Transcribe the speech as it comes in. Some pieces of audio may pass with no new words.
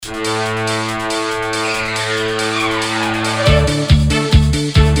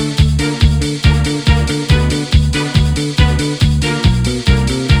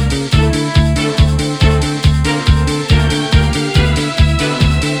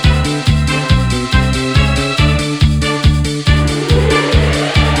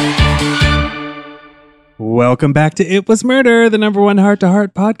Welcome back to It Was Murder, the #1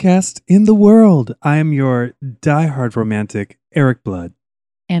 heart-to-heart podcast in the world. I am your diehard romantic, Eric Blood.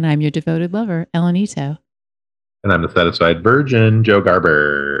 And I'm your devoted lover, Ellen Ito. And I'm the satisfied virgin, Joe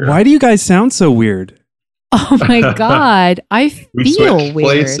Garber. Why do you guys sound so weird? Oh my God. I feel weird.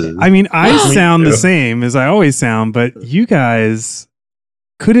 Places. I mean, I Me sound the too. same as I always sound, but you guys,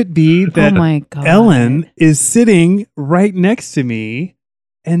 could it be that Oh my God. Ellen is sitting right next to me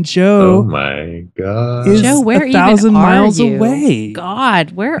and Oh Joe my God. is Joe, where 1,000 even are miles you? away?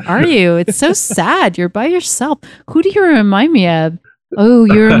 God, where are you? It's so sad. You're by yourself. Who do you remind me of? Oh,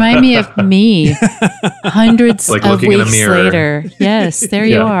 you remind me of me. Hundreds Like of looking in a weeks mirror. later. Yes, there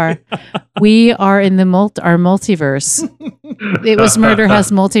you Yeah. are. We are in the our multiverse. It Was Murder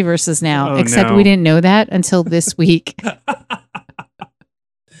has multiverses now, Oh, except no. we didn't know that until this week.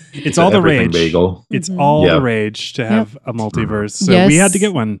 It's all the Everything rage. Bagel. It's Mhm. all the Yep. rage to have a multiverse. So Yes. we had to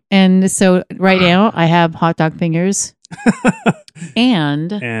get one. And so right now I have hot dog fingers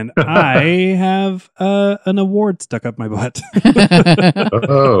and And I have an award stuck up my butt.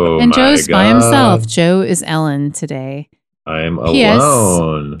 Oh, and my Joe's by God. himself. Joe is Ellen today. I'm P.S.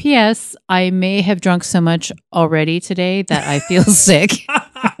 alone. P.S. I may have drunk so much already today that I feel sick.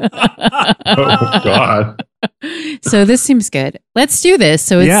 Oh, God. So this seems good. Let's do this.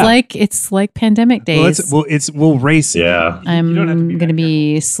 So Yeah. it's like pandemic days. We'll race. Yeah. I'm You don't have to be going to that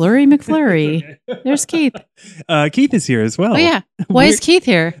be Slurry McFlurry. There's Keith. Keith is here as well. Oh yeah. Why is Keith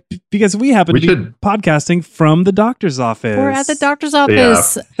here? Because we happen We to be should- podcasting from the doctor's office. We're at the doctor's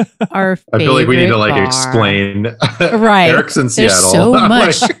office. Our I feel like we need to favorite bar. explain. Right. Eric's in There's Seattle. so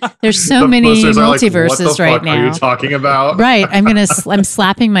much. Like, There's so the many listeners are like, multiverses what the right fuck now. Are you talking about? Right. I'm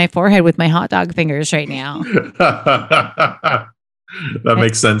slapping my forehead with my hot dog fingers right now. That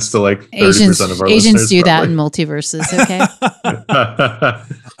makes sense to like 30% Asians of our Asians listeners. do that in multiverses, okay?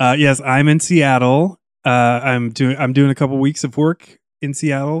 probably. Yes, I'm in Seattle. I'm doing a couple weeks of work in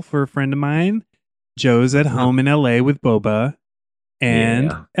Seattle for a friend of mine. Joe's at home in LA with Boba. And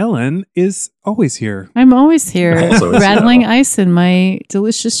Yeah. Ellen is always here. I'm always here Also in rattling Seattle. ice in my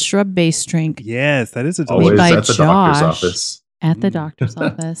delicious shrub-based drink Yes, that is a Always delicious. by at the Josh. doctor's office. at the doctor's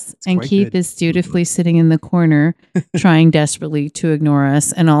office. And quite Keith good. is dutifully sitting in the corner, trying desperately to ignore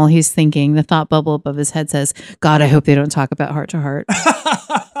us. And all he's thinking, the thought bubble above his head says, God, I hope they don't talk about heart to heart.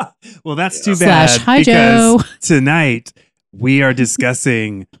 Well, that's too Slash, bad. hi, because Joe. tonight we are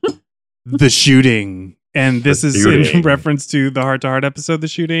discussing the shooting. And this The is in shooting. reference to the Heart to Heart episode, The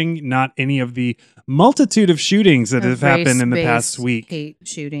Shooting, not any of the multitude of shootings that have happened in the past week. Hate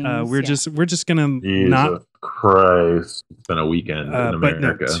shootings. We're just gonna Jesus not. Christ. It's been a weekend in But no,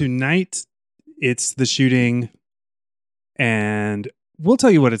 America. tonight it's the shooting, and we'll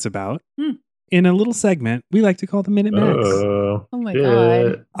tell you what it's about in a little segment we like to call the Minute Max. Oh my shit.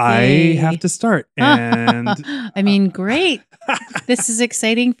 God. I Yay. have to start, and I mean, great. This is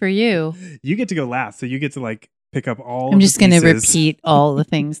exciting for you. you get to go last, so you get to like pick up all. I'm just going to to repeat all the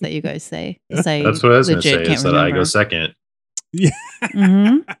things that you guys say. 'cause I That's what I was going to legit say can't is that I remember. go second.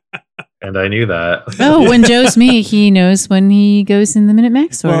 Mhm. And I knew that. Oh, when Joe's me, he knows when he goes in the Minute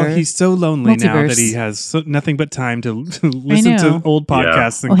Max order. Well, he's so lonely now that Multiverse. he has nothing but time to listen to know. old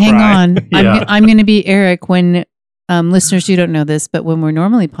podcasts and Oh, hang cry. on. Yeah. I'm going to be Eric when listeners, you don't know this, but when we're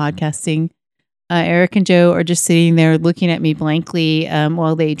normally podcasting, Eric and Joe are just sitting there looking at me blankly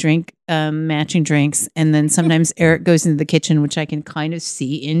while they drink matching drinks. And then sometimes Eric goes into the kitchen, which I can kind of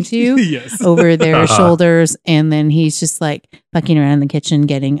see into Yes. over their shoulders. And then he's just like fucking around in the kitchen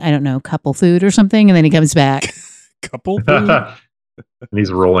getting, I don't know, couple food or something. And then he comes back. Couple. food? And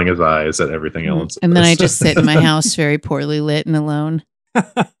he's rolling his eyes at everything else. And then I just sit in my house very poorly lit and alone.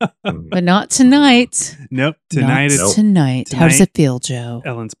 Mm. But not tonight. Nope. Tonight Not it's tonight. How does Tonight- it feel, Joe?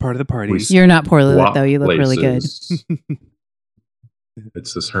 Ellen's part of the party. We- You're not poorly lit, Swap though. You look really good. places.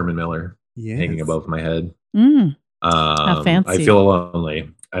 It's this Herman Miller Yes. hanging above my head. Mm. I fancy. feel lonely,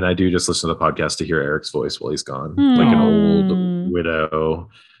 and I do just listen to the podcast to hear Eric's voice while he's gone, like an Mm. old widow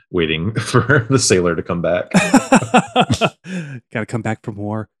waiting for the sailor to come back. Got to come back from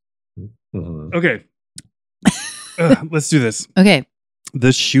war. Mhm. Okay. Let's do this. Okay.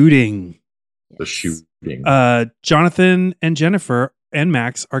 The shooting. The shooting. Jonathan and Jennifer and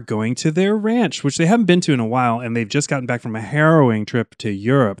Max are going to their ranch, which they haven't been to in a while, and they've just gotten back from a harrowing trip to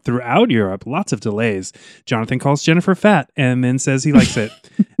Europe. Throughout Europe, lots of delays. Jonathan calls Jennifer fat and then says he likes it.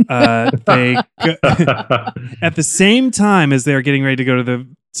 They go- at the same time as they're getting ready to go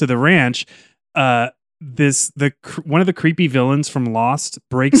to the ranch, one of the creepy villains from Lost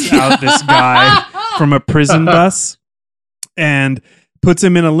breaks out this guy from a prison bus and puts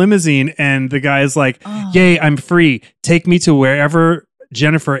him in a limousine, and the guy is like, Oh. "Yay, I'm free. Take me to wherever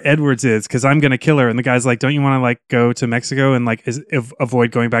Jennifer Edwards is because I'm going to kill her. And the guy's like, don't you want to like go to Mexico and like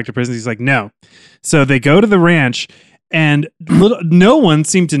avoid going back to prison? He's like, no. So they go to the ranch. And no one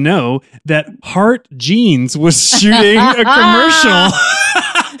seemed to know that Hart Jeans was shooting a commercial.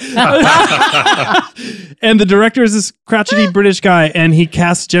 And the director is this crotchety British guy, and he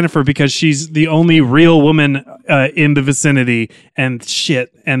casts Jennifer because she's the only real woman in the vicinity. And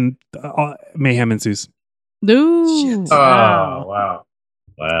shit, and mayhem ensues. Ooh, Wow.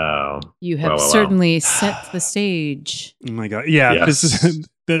 You have Wow. certainly set the stage. Oh my god! Yeah, Yes. this is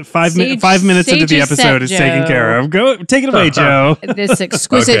the 5 Stage- 5 minutes into stage the is set, episode is taken Joe. care of. Go take it away, Joe. This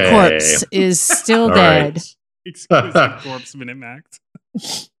exquisite Okay. corpse is still All dead. right. Exquisite corpse minute max.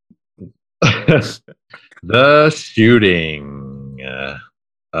 The shooting. pew.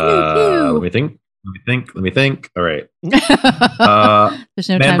 Let me think. All right. There's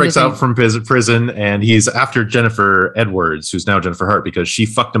no Man time breaks to out from prison, and he's after Jennifer Edwards, who's now Jennifer Hart, because she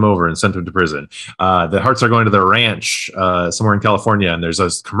fucked him over and sent him to prison. The Harts are going to the ranch somewhere in California, and there's a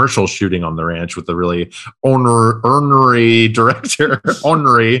commercial shooting on the ranch with a really ornery director.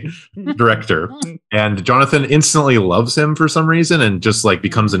 And Jonathan instantly loves him for some reason, and just like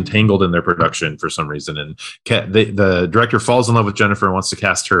becomes entangled in their production for some reason. And the director falls in love with Jennifer and wants to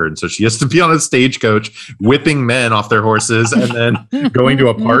cast her, and so she has to be on a stagecoach whipping men off their horses and then going to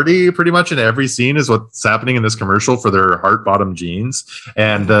a party. Pretty much in every scene is what's happening in this commercial for their Hart bottom jeans.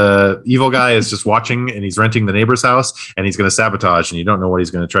 And the evil guy is just watching, and he's renting the neighbor's house, and he's going to sabotage, and you don't know what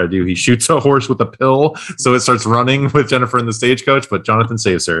he's going to try to do. He shoots a horse with a pill, so it starts running with Jennifer in the stagecoach, but Jonathan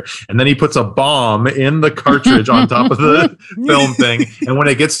saves her. And then he puts a bomb in the cartridge on top of the film thing, and when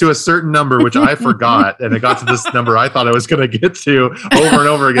it gets to a certain number, which I forgot, and it got to this number I thought I was going to get to over and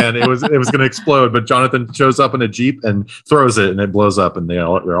over again, it was going to explode, but Jonathan shows up in a Jeep and throws it, and it blows up, and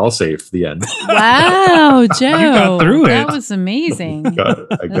they're all safe. The end. Wow, Joe. You got through That it. was amazing. I got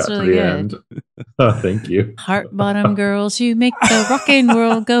That's to really the good. end. Thank you. Heart bottom girls, you make the rockin'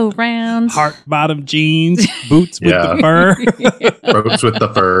 world go round. Heart bottom jeans, boots with Yeah. the fur. Ropes with the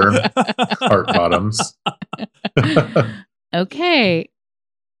fur, heart bottoms. Okay.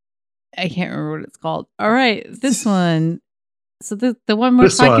 I can't remember what it's called. All right, this one. So the one we're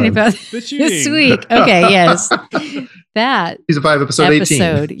This talking one. about The this shooting. week. Okay, yes. That Season 5, episode 18.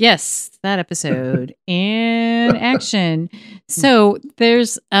 episode. Yes, that episode. And action. So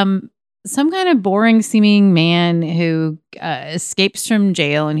there's some kind of boring seeming man who escapes from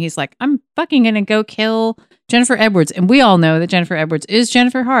jail, and he's like, I'm fucking gonna go kill Jennifer Edwards. And we all know that Jennifer Edwards is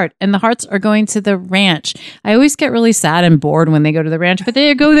Jennifer Hart, and the Harts are going to the ranch. I always get really sad and bored when they go to the ranch, but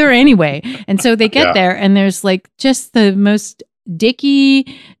they go there anyway. And so they get Yeah. there, and there's like just the most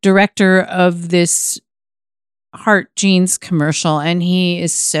dicky director of this Hart Jeans commercial, and he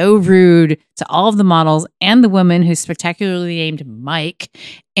is so rude to all of the models and the woman who's spectacularly named Mike.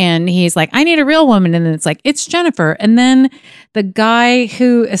 And he's like, I need a real woman. And then it's like, it's Jennifer. And then the guy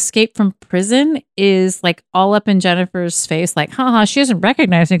who escaped from prison is like all up in Jennifer's face, like, haha, she doesn't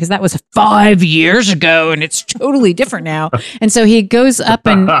recognize me because that was 5 years ago and it's totally different now. And so he goes up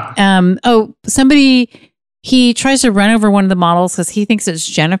and he tries to run over one of the models because he thinks it's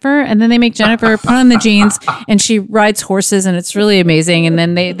Jennifer, and then they make Jennifer put on the jeans, and she rides horses, and it's really amazing. And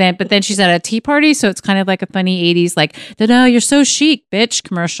then but then she's at a tea party, so it's kind of like a funny 80s, like, no, you're so chic, bitch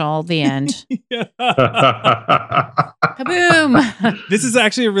commercial. The end. Kaboom. This is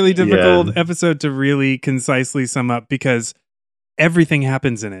actually a really difficult episode to really concisely sum up because everything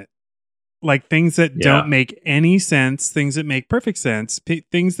happens in it. Like things that don't make any sense, things that make perfect sense,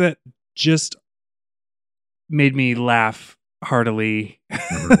 things that just made me laugh heartily.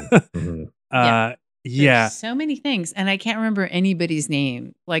 Mhm. Yeah. There's so many things, and I can't remember anybody's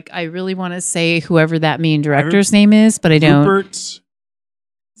name. Like, I really want to say whoever that main director's name is, but I don't. Rupert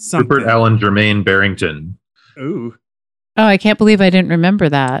something. Rupert Allen Germain Barrington. Ooh. Oh, I can't believe I didn't remember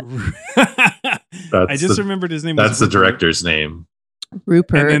that. I just remembered his name. That's the was director's name.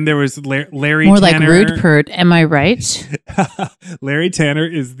 Rupert. And then there was Larry More Tanner. like Rupert. Am I right? Larry Tanner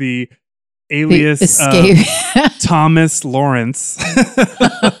is the alias The escape. Thomas Lawrence,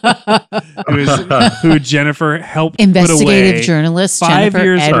 who Jennifer helped put Investigative away journalist 5 Jennifer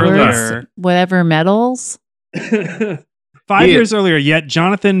years Edwards. earlier. Whatever medals. 5 years earlier, yet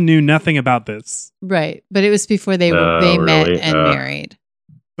Jonathan knew nothing about this. Right. But it was before they Oh, met really? and married.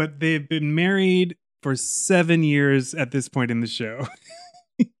 But they've been married for 7 years at this point in the show.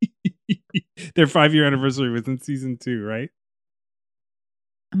 Their 5-year anniversary was in season 2, right?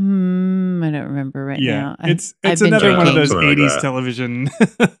 I don't remember right now. It's I've been another one of drinking. those Something like 80s that. television.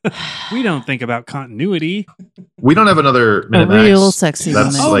 We don't think about continuity. We don't have another A Minute real Max. sexy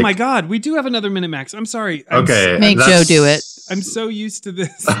That's woman. Oh like- my God, we do have another Minimax. I'm sorry. Okay. Make Joe do it. I'm so used to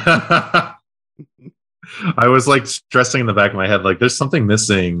this. I was like stressing in the back of my head, like there's something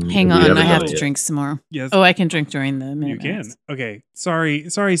missing. Hang We on, haven't I done have it to yet. drink some more. Yes. Oh, I can drink during the minute. You can. Max. Okay. Sorry,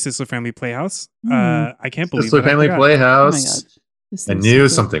 Sisler Family Playhouse. Hmm. I can't believe Sisler that I Family forgot. Oh my Playhouse. god. This I is knew so good.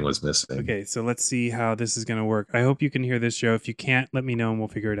 something was missing. Okay, so let's see how this is going to work. I hope you can hear this, Joe. If you can't, let me know and we'll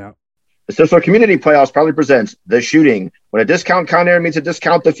figure it out. The Sisler Community Playhouse proudly presents The Shooting. When a discount Con Air meets a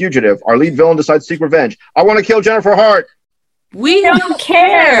discount The Fugitive, our lead villain decides to seek revenge. I want to kill Jennifer Hart. We don't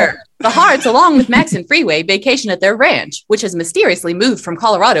care. The Hearts, along with Max and Freeway, vacation at their ranch, which has mysteriously moved from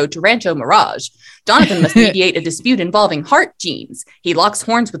Colorado to Rancho Mirage. Jonathan must mediate a dispute involving heart genes. He locks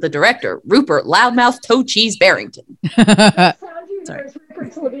horns with the director, Rupert Loudmouth Toe Cheese Barrington. Sorry.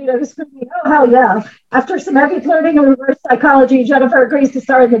 Oh, hell yeah. After some heavy flirting and reverse psychology, Jennifer agrees to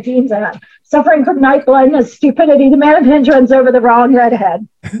star in the Jeans ad. Suffering from night blindness, stupidity, the man of hinge runs over the wrong redhead.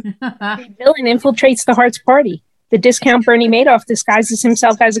 The villain infiltrates the Hearts party. The discount Bernie Madoff disguises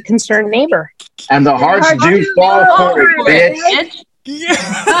himself as a concerned neighbor. And the Hearts do fall for it, bitch.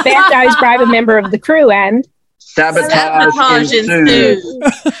 Yeah. Bad guys bribe a member of the crew and Sabotage ensues.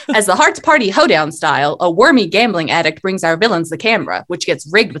 As the Hearts party hoedown style, a wormy gambling addict brings our villains the camera, which gets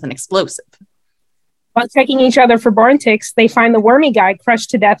rigged with an explosive. while checking each other for barn ticks, they find the wormy guy crushed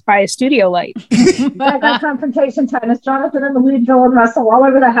to death by a studio light. Back on confrontation time as Jonathan and the lead villain wrestle all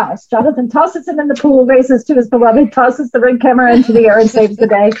over the house. Jonathan tosses him in the pool, races to his beloved, tosses the ring camera into the air and saves the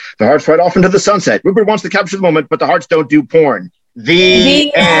day. The Hearts ride off into the sunset. Rupert wants to capture the moment, but the Hearts don't do porn.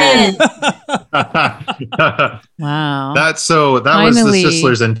 The end. Wow. That was Finally. the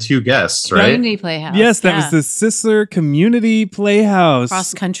Sislers and two guests, right? Community Playhouse. Yes, that yeah. was the Sisler Community Playhouse.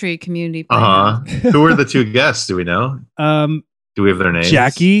 Cross Country Community Uh Playhouse. huh. Who were the two guests? Do we know? Do we have their names?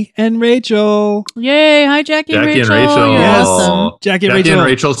 Jackie and Rachel. Yay. Hi, Jackie, and Jackie and Rachel. Rachel. You're Yes. awesome. Jackie and Jackie Rachel. and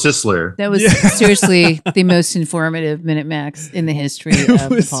Rachel Sisler. That was Yeah. seriously the most informative Minute Max in the history It of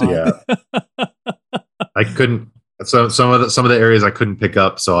the was- pod. Yeah. I couldn't. So some of the areas I couldn't pick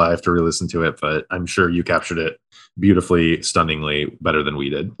up, so I have to re-listen to it. But I'm sure you captured it beautifully, stunningly better than we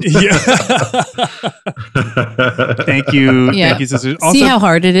did. Yeah. Thank you. Yeah. Thank you, sisters. See how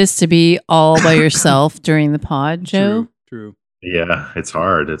hard it is to be all by yourself during the pod, Joe? True. Yeah, it's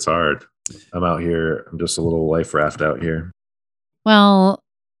hard. It's hard. I'm out here. I'm just a little life raft out here. Well,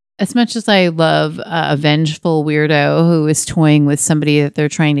 as much as I love a vengeful weirdo who is toying with somebody that they're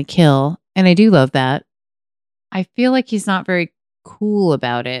trying to kill, and I do love that, I feel like he's not very cool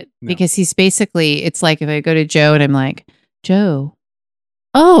about it No. because he's basically, it's like if I go to Joe and I'm like, Joe,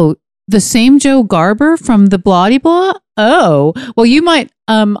 oh, the same Joe Garber from the Bloody Blah? Oh, well, you might,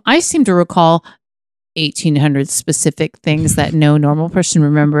 I seem to recall 1800 specific things that no normal person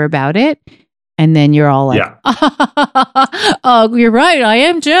remember about it. And then you're all like, Yeah. oh, you're right. I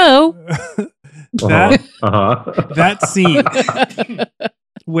am Joe. That Uh-huh. that scene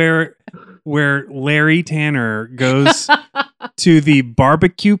where Larry Tanner goes to the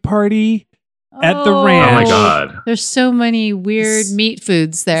barbecue party at the Oh ranch. my god. There's so many weird meat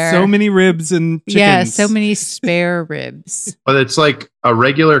foods there. So many ribs and chickens. Yeah, so many spare ribs. But it's like a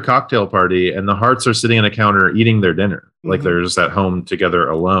regular cocktail party, and the Hearts are sitting at a counter eating their dinner. Like Mhm. they're just at home together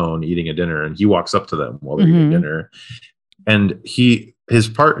alone eating a dinner, and he walks up to them while they're Mhm. eating dinner. And his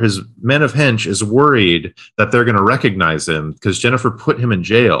men of hench is worried that they're going to recognize him because Jennifer put him in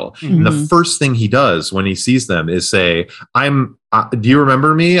jail. And the Mhm. first thing he does when he sees them is say, do you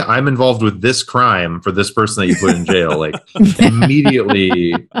remember me? I'm involved with this crime for this person that you put in jail. Like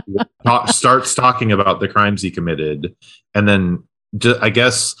immediately starts talking about the crimes he committed. And then I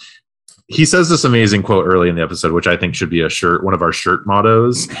guess he says this amazing quote early in the episode, which I think should be one of our shirt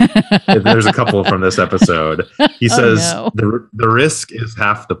mottos. There's a couple from this episode. He says, no. the risk is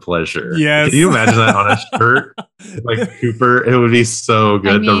half the pleasure. Yes. Can you imagine that on a shirt? Like Cooper, it would be so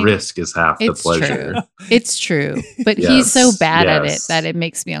good. I mean, the risk is half the it's pleasure. true. It's true. But he's so Yes, bad at it yes. that it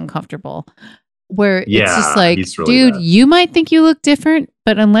makes me uncomfortable. Where it's Yeah, just like, he's really dude, bad. you might think you look different,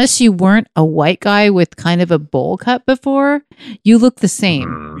 but unless you weren't a white guy with kind of a bowl cut before, you look the same.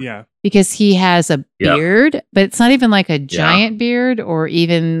 Mm. Yeah. Because he has a Yep. beard, but it's not even like a giant beard or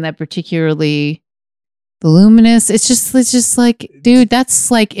even that particularly voluminous. It's just like, dude,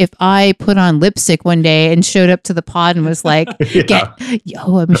 that's like if I put on lipstick one day and showed up to the pod and was like,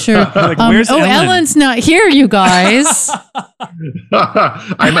 I'm sure. Like, where's Ellen? Ellen's not here, you guys.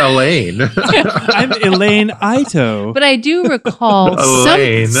 I'm Elaine. I'm Elaine Ito. But I do recall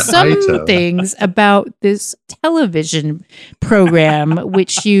Elaine some Ito. things about this television program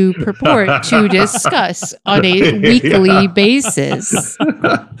which you purport to discuss on a weekly basis.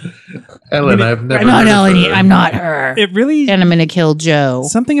 Ellen, I've never. I'm not heard of Ellen. her. I'm not her. It really And I'm going to kill Joe.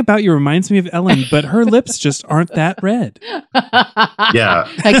 something about you reminds me of Ellen, but her lips just aren't that red. Yeah.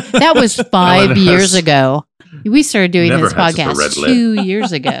 Like that was 5 Ellen years has- ago. We started doing Never this had such a podcast red lip. 2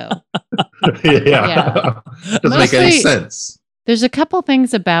 years ago. Yeah. Doesn't make any Mostly- sense. There's a couple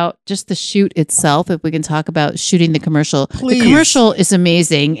things about just the shoot itself, if we can talk about shooting the commercial. Please. The commercial is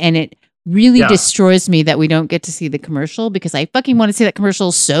amazing, and it really Yeah. destroys me that we don't get to see the commercial because I fucking want to see that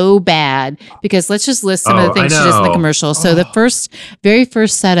commercial so bad. Because let's just list some of the Oh, things I she does in the know. commercial. So the Oh. very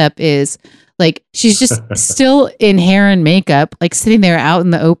first setup is like she's just still in hair and makeup, like sitting there out in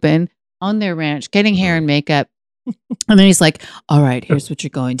the open on their ranch, getting hair and makeup. And then he's like, "All right, here's what you're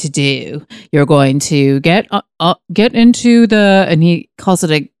going to do. You're going to get into the," and he calls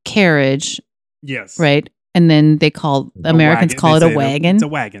it a carriage, Yes. right? And then they Americans call it a wagon, It's a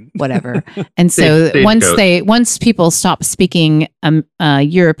wagon. whatever. And so Stagecoach. once people stop speaking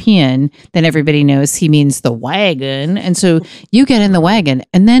European, then everybody knows he means the wagon. And so you get in the wagon,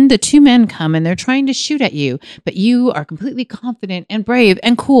 and then the two men come and they're trying to shoot at you, but you are completely confident and brave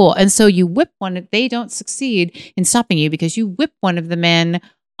and cool. And so you whip one. They don't succeed in stopping you because you whip one of the men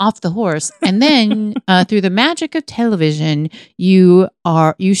off the horse, and then through the magic of television, you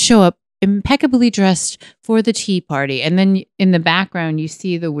show up impeccably dressed for the tea party. And then in the background, you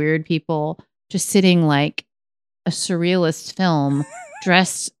see the weird people just sitting like a surrealist film,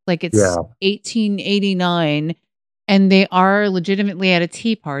 dressed like it's 1889. And they are legitimately at a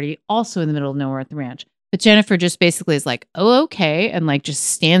tea party, also in the middle of nowhere at the ranch. But Jennifer just basically is like, "Oh, okay." And like just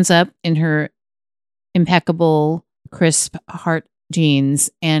stands up in her impeccable, crisp heart jeans.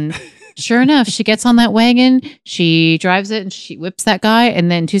 And sure enough, she gets on that wagon, she drives it, and she whips that guy.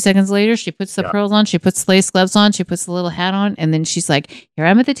 And then 2 seconds later, she puts the pearls on, she puts the lace gloves on, she puts the little hat on. And then she's like, "Here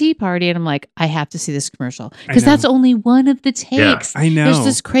I'm at the tea party." And I'm like, I have to see this commercial. Because that's only one of the takes. I know. There's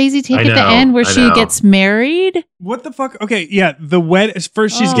this crazy take I at the know, end where I she know. gets married. What the fuck? Okay, yeah. The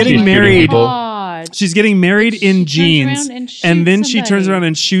first she's Oh getting my married. God. She's getting married She in turns jeans. around and shoots And then she turns somebody. around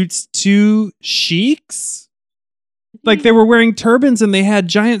and shoots two sheiks. Like they were wearing turbans and they had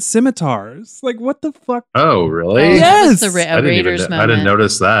giant scimitars. Like what the fuck? Oh, really? Oh, Yes. that was the I didn't even Raiders I moment. didn't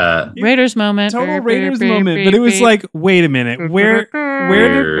notice that. Raiders moment. Total Beep, Raiders beep, moment. beep, But it was beep. like, wait a minute. Where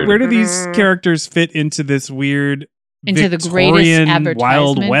Weird. do these characters fit into this weird into the greatest Victorian advertisement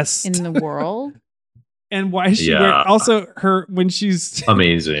Wild West? in the world. And why is she Yeah. wearing, also her when she's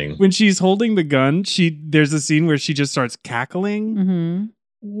Amazing. when she's holding the gun, there's a scene where she just starts cackling. hmm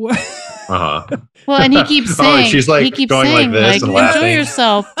What? Uh-huh. Well, and he keeps Oh, saying, she's, like, he keeps going like saying, this and enjoy laughing.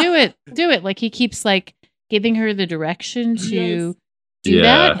 yourself, do it. Like he keeps like giving her the direction to Yes. do Yeah.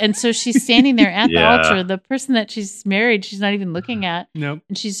 that, and so she's standing there at the Yeah. altar. The person that she's married, she's not even looking at, Nope.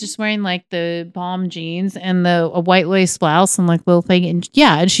 and she's just wearing like the bomb jeans and a white lace blouse and like little thing, and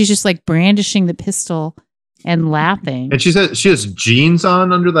and she's just like brandishing the pistol and laughing. And she said she has jeans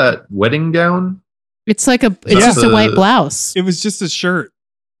on under that wedding gown. It's like it's Yeah. just a white blouse. It was just a shirt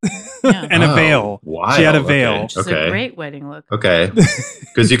Yeah. and a Oh, veil. Wild. She had a veil. Which is a great wedding look. Okay.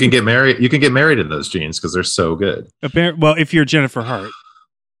 Because you can get married. You can get married in those jeans because they're so good. Well, if you're Jennifer Hart,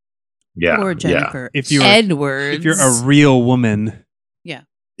 Yeah. Or Yeah. Jennifer If you're- Edwards. if you're a real woman.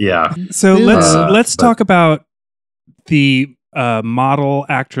 Yeah. So Ooh. let's But- talk about the model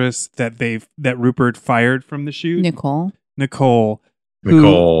actress that Rupert fired from the shoot, Nicole. Nicole,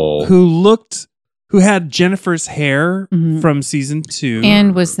 Nicole. who had Jennifer's hair Mhm. from season 2,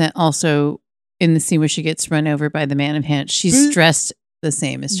 And was that also in the scene where she gets run over by the man of Hant? She's dressed the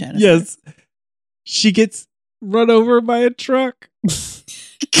same as Jennifer. yes, she gets run over by a truck.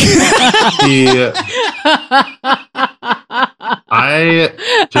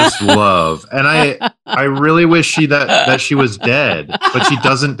 I just love, and I really wish that she was dead, but she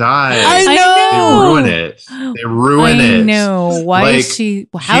doesn't die. I They know. ruin it. They ruin I it. know. Why Like, is she?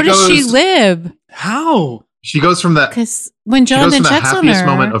 How does she goes- live? How? She goes from that. Because when She goes Jonathan from the checks on happiest her,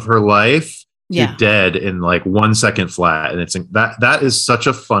 moment of her life to yeah, dead in like 1 second flat, and it's that is such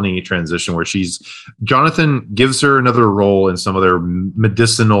a funny transition where Jonathan gives her another role in some other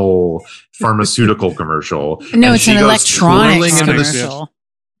medicinal pharmaceutical commercial. no, and it's she an goes electronics twirling into this- commercial.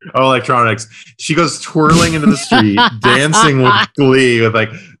 Oh, electronics. She goes twirling into the street, dancing with glee, with like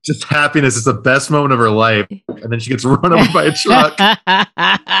just happiness. It's the best moment of her life. And then she gets run over by a truck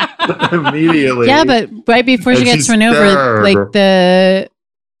immediately. Yeah, but right before she And gets she's run over, there. like the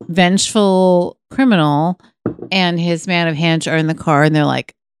vengeful criminal and his man of Hinge are in the car, and they're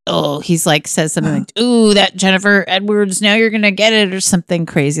like, "Oh," he's like says something like, "Ooh, that Jennifer Edwards, now you're gonna get it," or something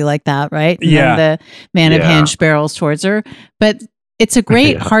crazy like that, right? And Yeah. then the man of Yeah. Hinge barrels towards her, but it's a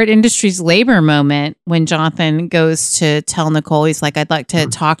great Yeah. Hart Industries labor moment when Jonathan goes to tell Nicole, he's like, "I'd like to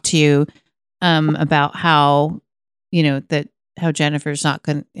talk to you about how, you know, that how Jennifer's not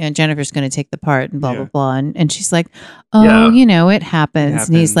going to take the part and blah, Yeah. blah, blah." And she's like, "Oh, Yeah. you know, it happens."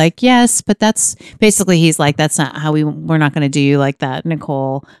 And he's happens. like, "Yes, but that's basically," he's like, "That's not how we're not going to do you like that,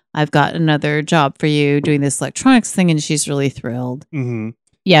 Nicole. I've got another job for you doing this electronics thing." And she's really thrilled. Mm-hmm.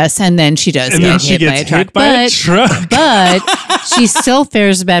 Yes. And then she does And get then she hit by a gets truck. hit by a truck. But she still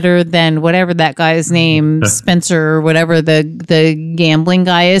fares better than whatever that guy's name, Spencer, or whatever the gambling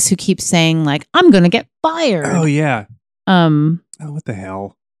guy is, who keeps saying like, "I'm going to get fired." Oh yeah. Oh, what the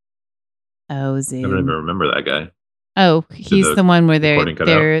hell? I don't even Zoom. remember that guy. Oh, he's the the one where they're recording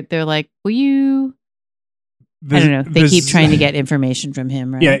cut they're like, "Will you?" I don't know. They keep trying to get information from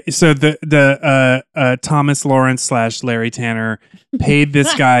him, right? Yeah, so the Thomas Lawrence / Larry Tanner paid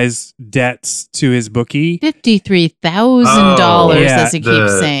this guy's debts to his bookie. $53,000, Oh, yeah, as he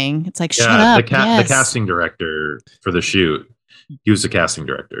keeps saying. It's like, shut up. The Yes. casting director for the shoot. He was the casting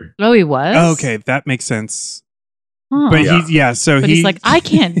director. Oh, he was. Oh, okay, that makes sense. Huh. But Yeah. so But he's like, "I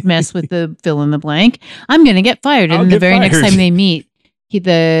can't mess with the fill in the blank. I'm going to get fired." And I'll then the get very next fired. time they meet,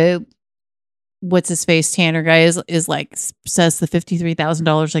 the what's his face Tanner guy is like says the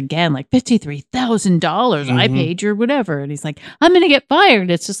 $53,000 again, like $53,000 I Mhm. paid your whatever, and he's like, "I'm going to get fired."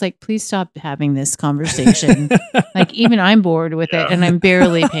 It's just like, please stop having this conversation. Like even I'm bored with it, and I'm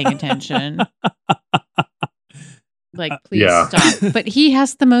barely paying attention. Like, please Yeah. stop. But he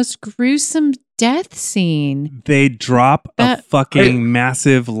has the most gruesome death scene. They drop a That- fucking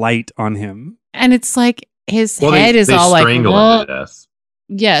massive light on him. And it's like his Well, head is they all like, strangle "Whoa." him to death.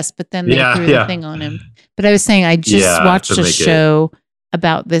 Yes, but then they Yeah, threw yeah. the thing on him. But I was saying, I just Yeah, watched to a make it- show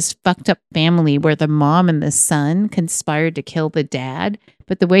about this fucked up family where the mom and the son conspired to kill the dad.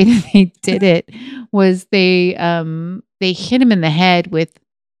 But the way that they did it was they hit him in the head with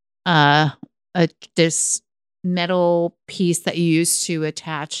this metal piece that you use to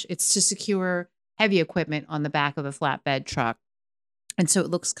attach. It's to secure heavy equipment on the back of a flatbed truck. And so it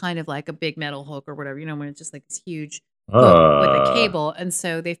looks kind of like a big metal hook or whatever, you know, when it's just like this huge hook with a cable. And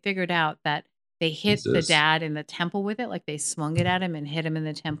so they figured out that they hit the Jesus. dad in the temple with it, like they swung it at him and hit him in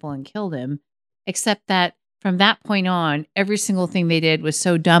the temple and killed him. Except that from that point on, every single thing they did was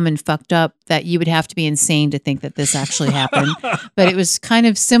so dumb and fucked up that you would have to be insane to think that this actually happened. But it was kind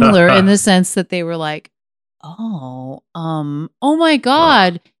of similar in the sense that they were like, oh my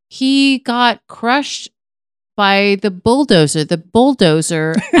God, he got crushed by the bulldozer. The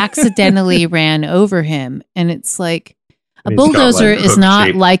bulldozer accidentally ran over him. And it's like, a And he's got, bulldozer like, is not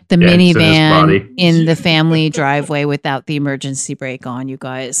hook-shaped like the dents in his minivan body. in the family driveway without the emergency brake on, you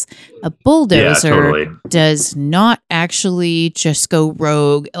guys. A bulldozer Yeah, totally. does not actually just go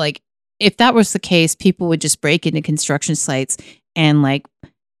rogue. Like, if that was the case, people would just break into construction sites and like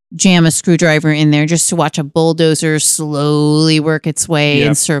jam a screwdriver in there just to watch a bulldozer slowly work its way in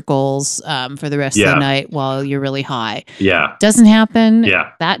Yep. circles for the rest of Yeah. the night while you're really high. Yeah. Doesn't happen.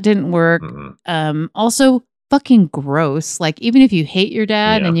 Yeah. That didn't work. Mhm. Also, fucking gross. Like, even if you hate your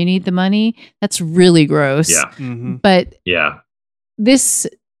dad Yeah. and you need the money, that's really gross. Yeah. Mhm. But Yeah. this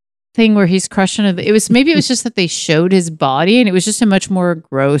thing where he's crushing it was maybe it was just that they showed his body and it was just a much more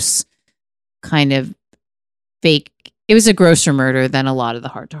gross kind of fake. It was a grosser murder than a lot of the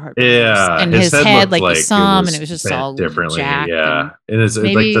heart-to-heart murders. Yeah. And his head looked like you saw him, and was it was just bent all differently. jacked. Yeah. and And it's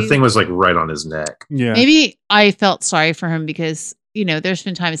like maybe- the thing was like right on his neck. Yeah. maybe I felt sorry for him because, you know, there's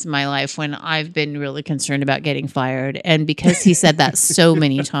been times in my life when I've been really concerned about getting fired. And because he said that so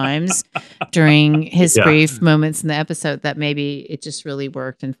many times during his Yeah. brief moments in the episode, that maybe it just really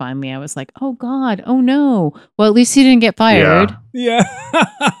worked. And finally I was like, oh God, oh no. Well, at least he didn't get fired. Yeah.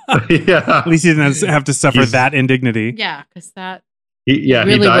 Yeah. At least he didn't have to suffer He's- that indignity. Yeah, because that He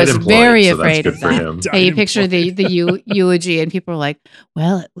really died was employed, very so that's afraid good of for that. him. Died yeah, you in picture the eulogy, and people are like,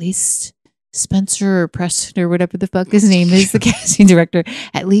 well, at least Spencer or Preston or whatever the fuck his name is, the casting director,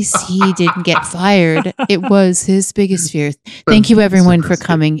 at least he didn't get fired. It was his biggest fear. Thank you, everyone, for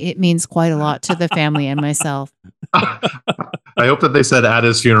coming. It means quite a lot to the family and myself. I hope that they said at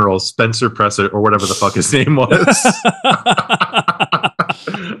his funeral, Spencer Presser or whatever the fuck his name was.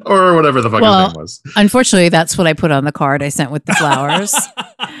 or whatever the fuck his name was. Unfortunately, that's what I put on the card I sent with the flowers.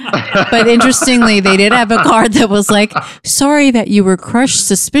 But interestingly, they did have a card that was like, sorry that you were crushed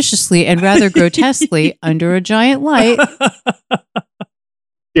suspiciously and rather grotesquely under a giant light.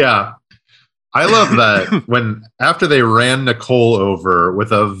 Yeah. I love that when after they ran Nicole over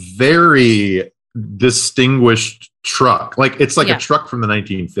with a very distinguished truck, like it's like a truck from the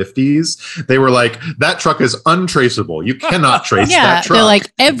 1950s. They were like, that truck is untraceable. You cannot trace that truck. They're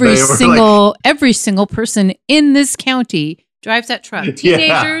like every single person in this county drives that truck.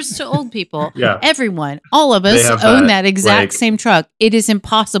 Teenagers to old people. Yeah. Everyone. All of us own that exact same truck. It is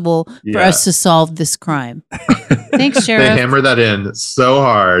impossible for us to solve this crime. Thanks, Sheriff. They hammer that in so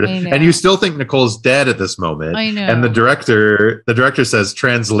hard. And you still think Nicole's dead at this moment. I know. And the director says,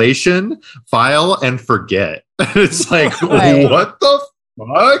 translation, file, and forget. It's like, what the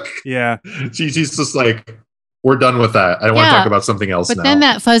fuck? Yeah. She's just like, we're done with that. I want to talk about something else now. But then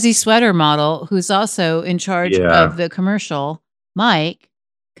that fuzzy sweater model, who's also in charge of the commercial, Mike,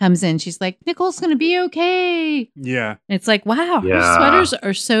 comes in. She's like, Nicole's going to be okay. Yeah. And it's like, wow, her sweaters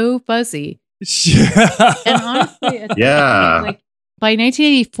are so fuzzy. And honestly, like by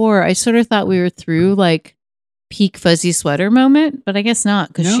 1984, I sort of thought we were through like peak fuzzy sweater moment, but I guess not,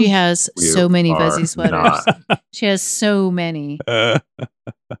 because she has so many fuzzy sweaters. She has so many. I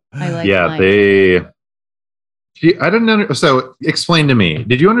like Mike. I didn't know. So explain to me,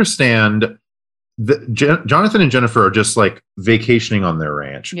 did you understand that Jonathan and Jennifer are just like vacationing on their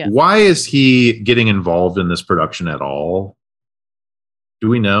ranch? Yeah. Why is he getting involved in this production at all? Do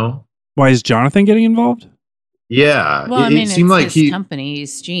we know? Why is Jonathan getting involved? Yeah. Well, I mean, it's his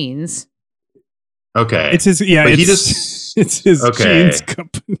company's jeans. Okay. It's his, it's his jeans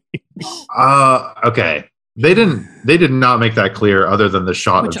company. Okay. They did not make that clear other than the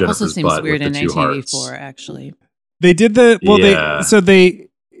shot of Jennifer's also seems butt weird with the in two 1984, hearts. actually. They did the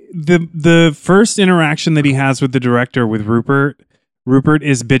the first interaction that he has with the director, with Rupert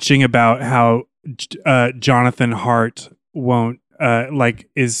is bitching about how Jonathan Hart won't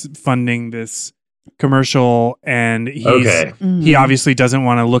is funding this commercial, and he obviously doesn't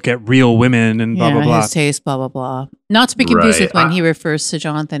want to look at real women and blah blah blah. His taste, blah blah blah. Not to be confused with when he refers to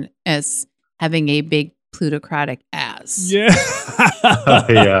Jonathan as having a big plutocratic ass. Yeah.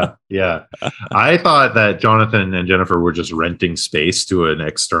 Yeah. I thought that Jonathan and Jennifer were just renting space to an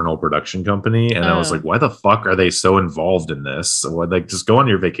external production company. And I was like, why the fuck are they so involved in this? Like, just go on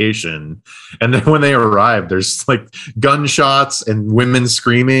your vacation. And then when they arrive, there's like gunshots and women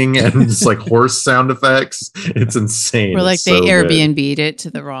screaming and it's like horse sound effects. It's insane. Or like they Airbnb'd it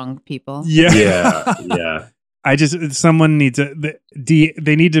to the wrong people. Yeah. Someone needs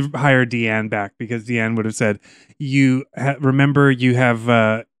they need to hire Deanne back, because Deanne would have said, remember you have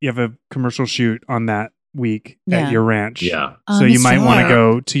a commercial shoot on that week at your ranch. Yeah. So you might want to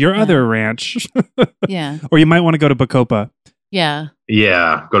go to your other ranch. Yeah. Or you might want to go to Bacopa. Yeah.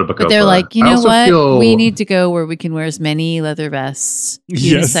 Yeah. Go to Bacopa. But they're like, you know what? We need to go where we can wear as many leather vests,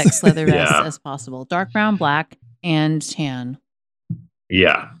 unisex leather vests as possible. Dark brown, black, and tan.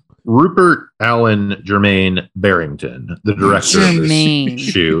 Yeah. Rupert Allen Jermaine Barrington, the director of this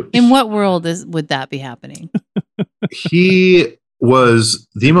shoot. In what world would that be happening? He was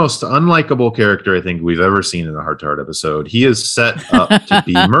the most unlikable character I think we've ever seen in a Heart to Heart episode. He is set up to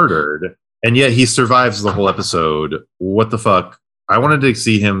be murdered, and yet he survives the whole episode. What the fuck? I wanted to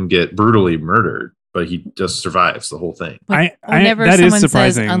see him get brutally murdered, but he just survives the whole thing. Whenever someone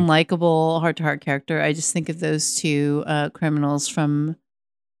says unlikable Heart to Heart character, I just think of those two criminals from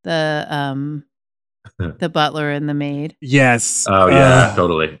the butler and the maid. Yes. Oh yeah,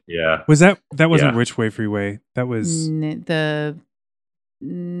 totally. Yeah. Was that wasn't Which Way Freeway? That was what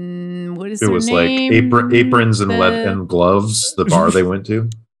is it? Was name? Like aprons and gloves. The bar they went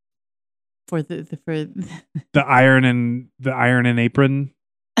to for the iron and apron.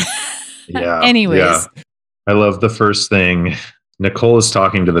 Yeah. Anyways, I love the first thing. Nicole is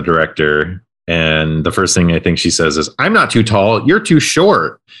talking to the director. And the first thing I think she says is, I'm not too tall. You're too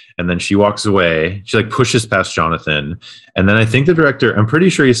short. And then she walks away. She like pushes past Jonathan. And then I think the director, I'm pretty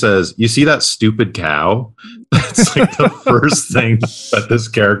sure he says, you see that stupid cow? That's like the first thing that this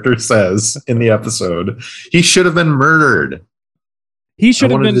character says in the episode. He should have been murdered. He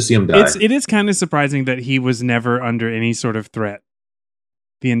should have been. To see him die. It is kind of surprising that he was never under any sort of threat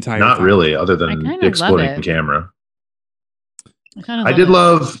the entire time. Not really, other than the exploding camera.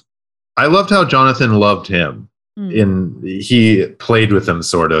 I loved how Jonathan loved him. He played with him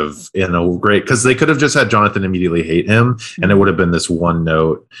sort of in a great, because they could have just had Jonathan immediately hate him and it would have been this one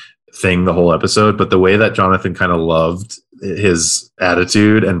note thing the whole episode. But the way that Jonathan kind of loved his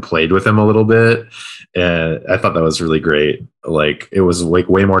attitude and played with him a little bit And I thought that was really great. Like, it was like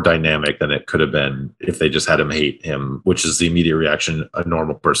way more dynamic than it could have been if they just had him hate him, which is the immediate reaction a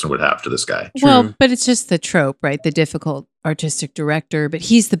normal person would have to this guy. Well, but it's just the trope, right? The difficult artistic director, but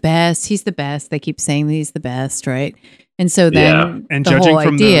he's the best. He's the best. They keep saying that he's the best, right? And so then And the judging whole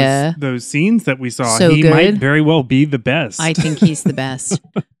from idea, those scenes that we saw, So he might good. very well be the best. I think he's the best.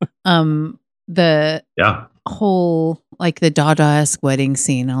 The Yeah. whole like the Dada-esque wedding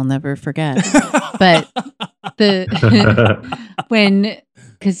scene, I'll never forget. But the when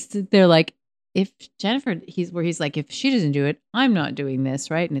because they're like, if Jennifer, he's like, if she doesn't do it, I'm not doing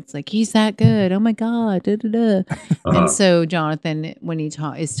this, right? And it's like, he's that good. Oh my god, da, da, da. And so Jonathan, when he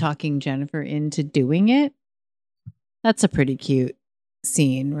is talking Jennifer into doing it, that's a pretty cute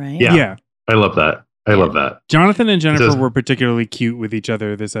scene, right? Yeah. I love that. I love that. Jonathan and Jennifer Because- were particularly cute with each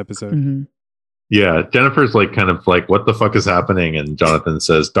other this episode. Mhm. Yeah, Jennifer's like kind of like, what the fuck is happening? And Jonathan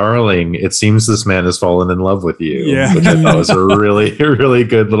says, darling, it seems this man has fallen in love with you. Yeah. Which I thought was a really, really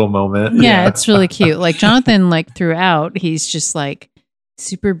good little moment. Yeah, it's really cute. Like Jonathan, like throughout, he's just like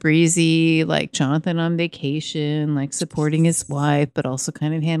super breezy, like Jonathan on vacation, like supporting his wife, but also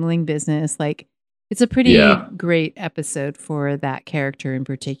kind of handling business. Like it's a pretty Yeah. great episode for that character in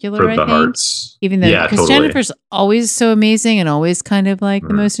particular, For I the think. hearts. Even though, Yeah, because totally. Jennifer's always so amazing and always kind of like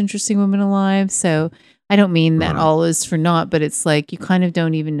the Mhm. most interesting woman alive. So I don't mean that Mhm. all is for naught, but it's like you kind of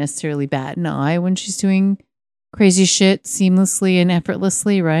don't even necessarily bat an eye when she's doing crazy shit seamlessly and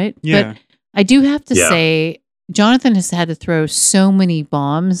effortlessly, right? Yeah. But I do have to Yeah. say, Jonathan has had to throw so many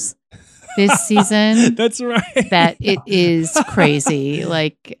bombs this season That's right. that it is crazy.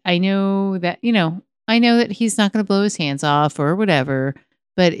 Like I know that he's not going to blow his hands off or whatever,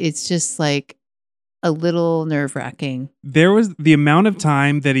 but it's just like a little nerve-wracking There was the amount of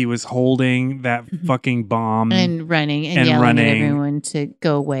time that he was holding that fucking bomb. and running and And yelling running. at everyone to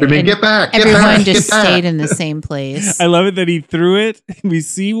go away. I mean, And get back. Get everyone back, just get back. stayed in the same place. I love it that he threw it. We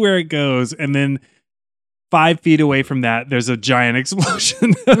see where it goes, and then 5 feet away from that, there's a giant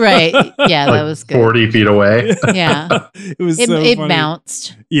explosion. Right. Yeah, that Like was good. 40 feet away. Yeah. it was It so funny.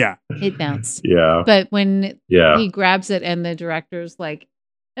 bounced. Yeah, It bounced. Yeah. But when Yeah. he grabs it and the director's like,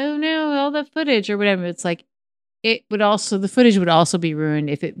 oh no, all the footage or whatever, it's like the footage would also be ruined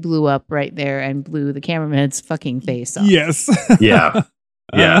if it blew up right there and blew the cameraman's fucking face off. yes, Yeah.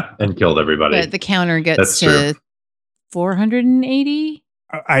 Yeah. And killed everybody. But the counter gets That's to true. 480,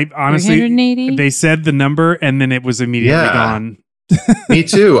 I honestly, 380. they said the number, and then it was immediately Yeah. gone. Me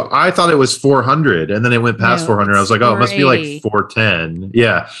too. I thought it was 400, and then it went past No, 400. I was it's like, oh, it must be 480. like 410.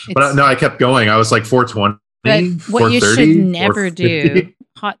 Yeah. But It's- no, I kept going. I was like 420. But what you should 430, never 450. do,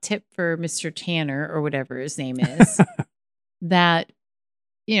 hot tip for Mr. Tanner or whatever his name is, that,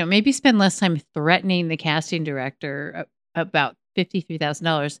 maybe spend less time threatening the casting director about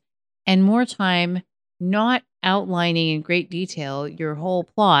 $53,000 and more time not outlining in great detail your whole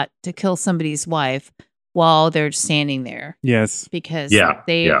plot to kill somebody's wife while they're standing there, Yes, because Yeah,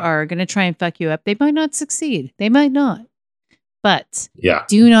 they yeah. are going to try and fuck you up. They might not succeed. They might not. But Yeah.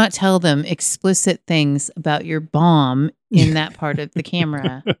 do not tell them explicit things about your bomb in that part of the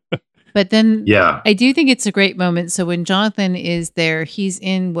camera. But then Yeah. I do think it's a great moment. So when Jonathan is there, he's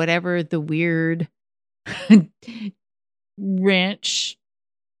in whatever the weird ranch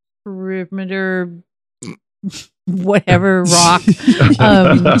perimeter, whatever rock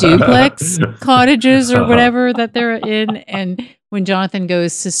duplex cottages or whatever that they're in. And when Jonathan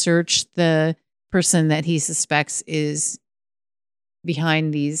goes to search the person that he suspects is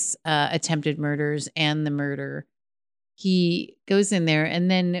behind these attempted murders and the murder, he goes in there. And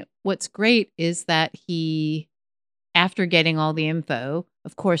then what's great is that he, after getting all the info,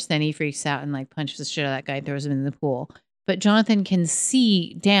 of course, then he freaks out and like punches the shit out of that guy and throws him in the pool. But Jonathan can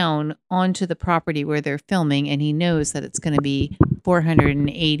see down onto the property where they're filming, and he knows that it's going to be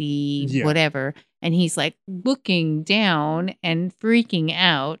 480 Yeah. whatever. And he's like looking down and freaking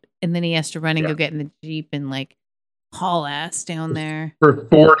out. And then he has to run and go get in the Jeep and like haul ass down there. For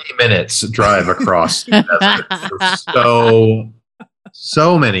 40 minutes drive across the desert.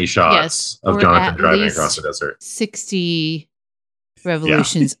 So many shots Yes, of or Jonathan at driving least across the desert. 60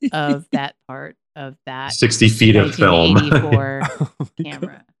 revolutions of that part of that 60 feet of film. 1984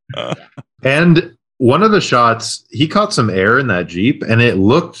 camera. And one of the shots, he caught some air in that Jeep, and it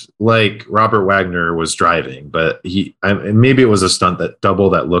looked like Robert Wagner was driving, but maybe it was a stunt double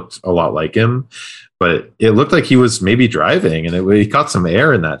that looked a lot like him, but it looked like he was maybe driving, and he caught some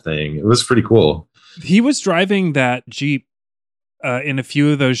air in that thing. It was pretty cool. he was driving that Jeep in a few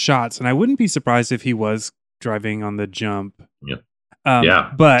of those shots, and I wouldn't be surprised if he was driving on the jump. Yeah.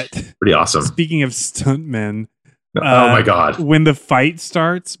 Yeah. But Pretty awesome. speaking of stuntmen, Oh my God. When the fight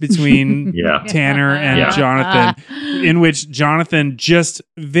starts between Yeah. Tanner and Yeah. Jonathan, in which Jonathan just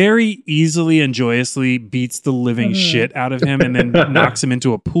very easily and joyously beats the living shit out of him and then knocks him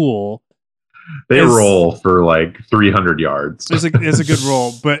into a pool. They As- roll for like 300 yards. It's a good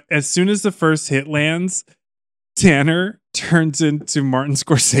roll, but as soon as the first hit lands, Tanner turns into Martin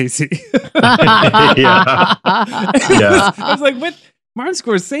Scorsese. Yeah. Yeah. I was like, what? Martin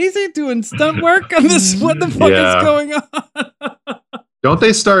Scorsese doing stunt work on this? What the fuck Yeah. is going on? Do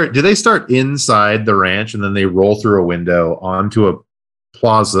they start inside the ranch and then they roll through a window onto a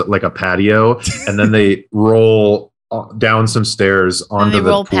plaza, like a patio, and then they roll down some stairs And onto they the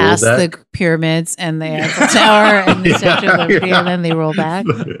roll pool past deck? the pyramids and the Eiffel Tower and the Yeah, Statue of Liberty, yeah. and then they roll back.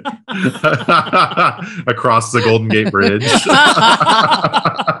 Across the Golden Gate Bridge.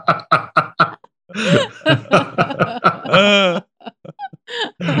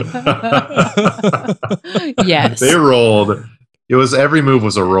 Yes. They rolled. It was every move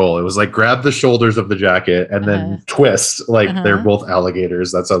was a roll. It was like grab the shoulders of the jacket and then twist like they're both alligators.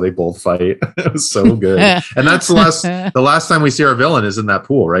 That's how they both fight. It was so good. And that's the last time we see our villain is in that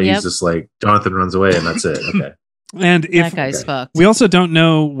pool, right? Yep. He's just like Jonathan runs away and that's it. Okay. And if That guy's fucked. we also don't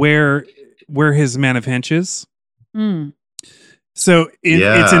know where his man of hench is, Mm. so it's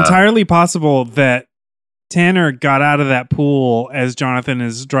Yeah. entirely possible that Tanner got out of that pool as Jonathan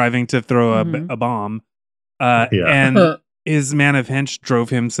is driving to throw Mhm. a bomb, Yeah. and his man of hench drove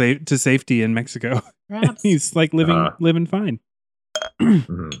him to safety in Mexico. Perhaps. He's like living fine. Mhm,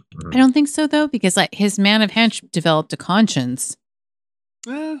 mhm. I don't think so though, because like his man of hench developed a conscience,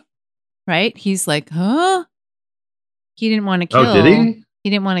 right? He's like, huh? He didn't want to kill. Oh, did he? He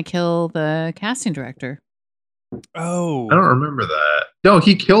didn't want to kill the casting director. Oh, I don't remember that. No,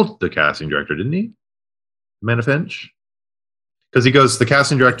 he killed the casting director, didn't he? Man of Finch? Because he goes, the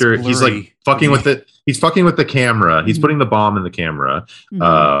casting director, It's he's like blurry. fucking with it. He's fucking with the camera. He's putting the bomb in the camera.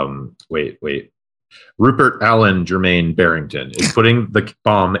 Mhm. Wait. Rupert Allen Jermaine Barrington is putting the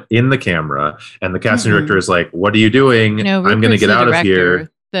bomb in the camera, and the casting Mhm. director is like, "What are you doing? No, I'm going to Rupert's get the out of director.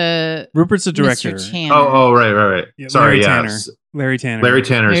 here." Rupert's the director. Mr. Tanner. Oh, right. Yeah, Sorry, Larry Tanner. yes. Larry Tanner. Larry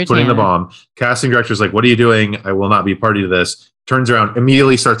Tanner is Larry putting the Tanner. bomb. Casting director's like, "What are you doing? I will not be party to this." Turns around,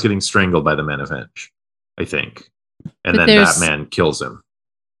 immediately starts getting strangled by the Man of Hench, I think, and But then there's- Batman kills him.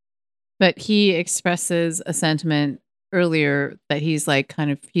 But he expresses a sentiment earlier that he's like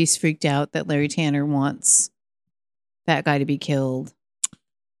he's freaked out that Larry Tanner wants that guy to be killed.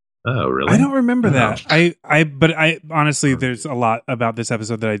 Oh, really? I don't remember Oh. that. But I honestly, there's a lot about this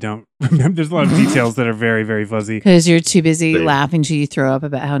episode that I don't remember. There's a lot of details that are very, very fuzzy. Because you're too busy They- laughing till you throw up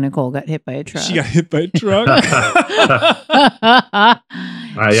about how Nicole got hit by a truck. She got hit by a truck.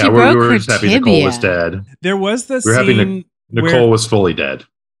 She we broke were her just happy Nicole was tibia. dead. There was the We're happy scene. Nicole where- was fully dead.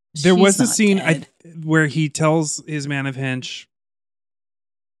 There was She's the not scene dead. where he tells his man of hench,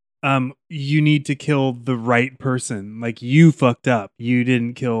 you need to kill the right person. Like, you fucked up. You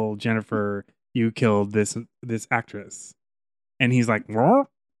didn't kill Jennifer. You killed this actress." And he's like, "What?"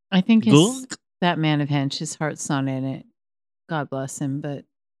 I think that man of hench, his heart's not in it. God bless him, but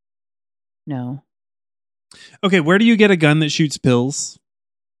no. Okay, where do you get a gun that shoots pills?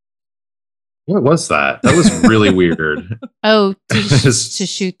 What was that? That was really weird. Oh, to It's-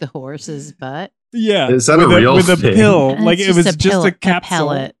 shoot the horse's butt. Yeah, Is that a with real with a thing? pill? Like, It's it was a just pellet- a capsule.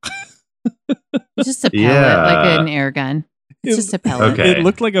 pellet. Just a pellet, Yeah. like an air gun. It's just a pellet. Okay. It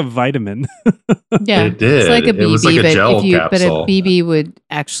looked like a vitamin. Yeah, It did. It's like a BB, It was like a but gel but a capsule. BB would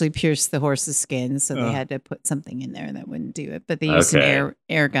actually pierce the horse's skin, so they Ugh. had to put something in there that wouldn't do it. But they used an Okay.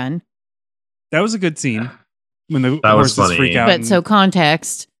 air gun. That was a good scene when the That was horses funny. freak out. But and- so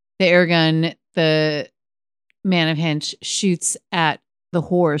context, the air gun, the man of hench shoots at the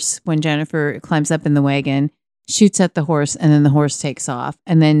horse when Jennifer climbs up in the wagon, shoots at the horse, and then the horse takes off.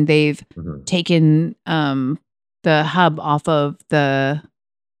 And then they've Mhm. taken the hub off of the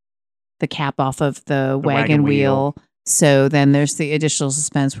cap off of the wagon wheel. So then there's the additional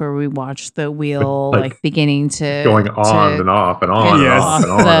suspense where we watch the wheel Like, like beginning to Going on and off and on and Yes. off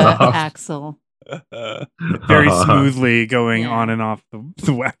and on the and off. axle. very smoothly going Yeah. on and off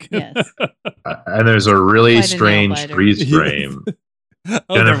the wagon. Yes. And there's a really Quite a nail strange biter. freeze frame. Oh, there was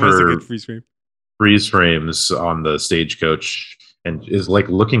a Jennifer- good freeze frame. Freeze frames on the stagecoach and is like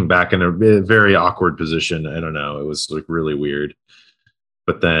looking back in a very awkward position. I don't know. It was like really weird.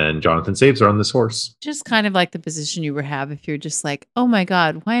 But then Jonathan saves her on this horse. Just kind of like the position you would have if you're just like, oh my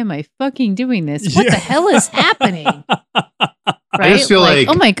God, why am I fucking doing this? What Yeah. the hell is happening? Right? just feel like-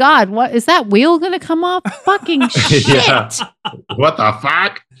 oh my God, what is that wheel going to come off? Fucking shit. Yeah. What the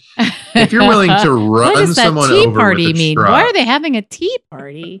fuck? If you're willing to What run does that someone tea over party with a mean? truck, Why are they having a tea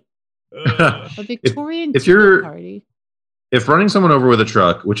party? A Victorian if tea you're- party. If running someone over with a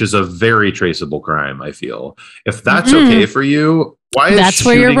truck, which is a very traceable crime, I feel, if that's Mhm. okay for you, why is That's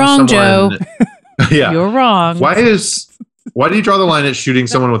where you're shooting wrong, someone- yeah. You're wrong. Why do you draw the line at shooting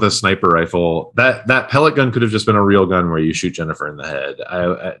someone with a sniper rifle? That pellet gun could have just been a real gun where you shoot Jennifer in the head.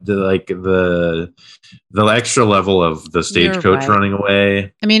 The extra level of the stagecoach right. running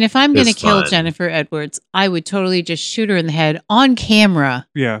away. I mean, if I'm going to It's kill fun. Jennifer Edwards, I would totally just shoot her in the head on camera.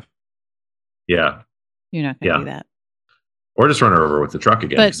 Yeah. Yeah. You're not going to Yeah. do that. Or just run her over with the truck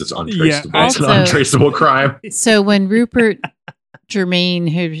again But- because it's untraceable. Yeah, It's an also- untraceable crime. So when Rupert Jermaine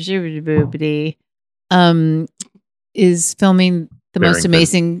is filming the most Barrington.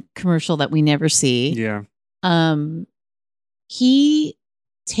 amazing commercial that we never see, Yeah. he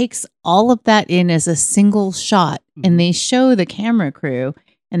takes all of that in as a single shot, and they show the camera crew,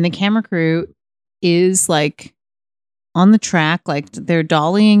 and the camera crew is like on the track, like they're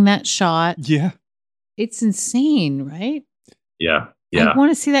dollying that shot. Yeah. It's insane, right? Yeah. I Yeah.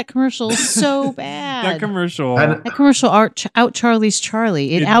 want to see that commercial so bad. That commercial. And- That commercial out Charlie's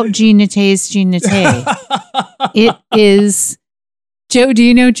Charlie. It It- out Jean Nate's Jean Nate. It is. Joe, do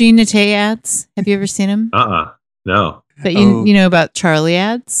you know Jean Nate ads? Have you ever seen them? No. But Oh. you know about Charlie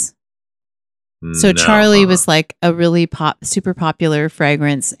ads? So No. Charlie was like a really super popular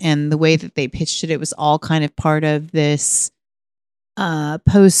fragrance, and the way that they pitched it, it was all kind of part of this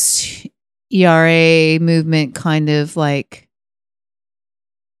post ERA movement, kind of like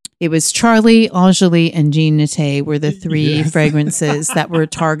it was Charlie, Angeli, and Jean Nate were the three Yes. fragrances that were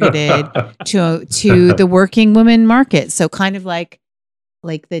targeted to the working woman market. So kind of like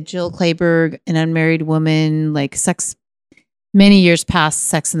the Jill Clayburgh, an unmarried woman, like Sex, many years past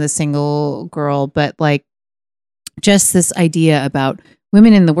Sex and the Single Girl, but like just this idea about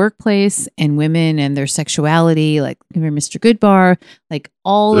women in the workplace and women and their sexuality, like Mr. Goodbar, like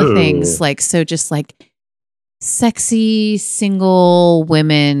all the Ooh. things, like so just like sexy single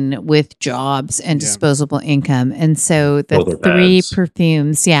women with jobs and Yeah. disposable income. And so the Shoulder three pads.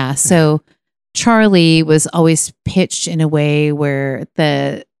 perfumes, yeah. So Charlie was always pitched in a way where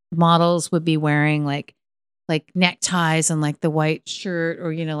the models would be wearing like neckties and like the white shirt,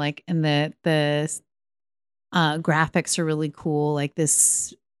 or like, and the graphics are really cool, like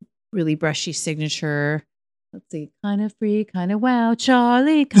this really brushy signature. Let's see, kind of free, kind of wow,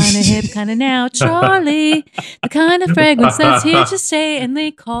 Charlie, kind of hip, kind of now, Charlie, the kind of fragrance that's here to stay, and they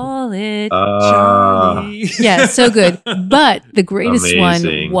call it Charlie. yeah, so good. But the greatest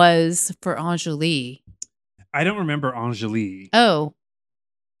Amazing. one was for Angeli. I don't remember Angeli. Oh,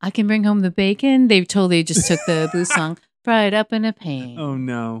 I can bring home the bacon. They totally just took the blue song, fried up in a pan. Oh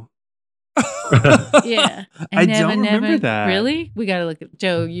no. Yeah, I don't remember that. Really? We gotta look at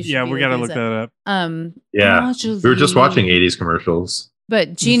Joe. You should. Yeah, be we gotta looking look this up. that up. Yeah. Angeli. We were just watching 80s commercials.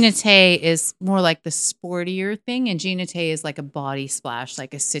 But Jean Nate is more like the sportier thing, and Jean Nate is like a body splash,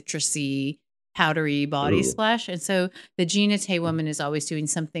 like a citrusy, powdery body Ooh. splash. And so the Jean Nate woman is always doing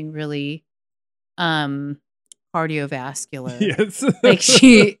something really cardiovascular. Yes. Like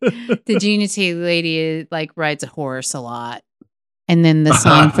the Jean Nate lady like rides a horse a lot. And then the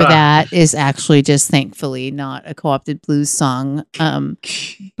song for that is actually just thankfully not a co-opted blues song,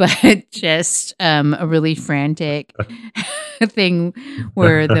 but just a really frantic thing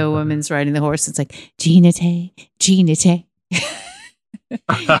where the woman's riding the horse. It's like, Jean Nate.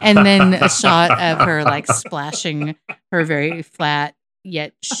 And then a shot of her like splashing her very flat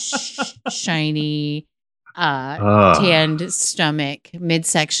yet shiny tanned stomach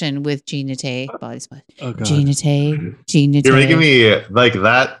midsection with Jean Nate body splash. Oh god. Jean Nate. You're making me like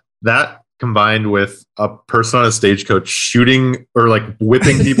that combined with a person on a stagecoach shooting or like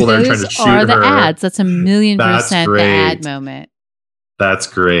whipping people that are trying to Those shoot are the her. ads. That's 1,000,000% That's the great. ad moment. That's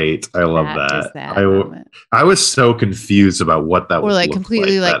great. I love That is that. the ad moment. I was so confused about what that Or, would like, look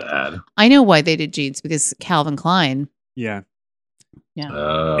completely, like, like- that ad. I know why they did jeans, because Calvin Klein. Yeah.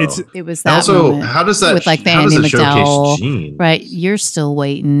 Oh. It's It was that also moment. how does that with, like, the how does Andy it showcase McDowell, jeans? Right, you're still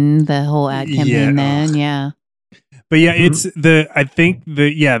waiting. The whole ad campaign. Yeah. Then, yeah, But yeah, Mhm. it's I think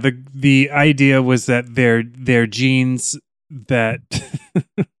the idea was that they're jeans that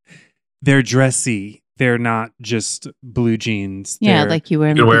they're dressy. They're not just blue jeans. yeah, They're- like you wear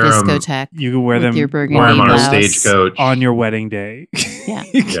them You at wear the 'em- discotheque. you can wear with them your burgundy Or I'm on a blouse. stagecoach. on your wedding day. Yeah.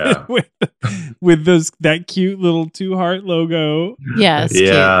 You can Yeah. with that cute little 2 heart logo. Yeah, it's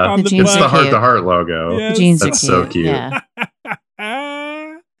Yeah. On cute. the The jeans It's back. the are heart cute. to heart logo. Yes. The jeans That's are so cute. cute. Yeah,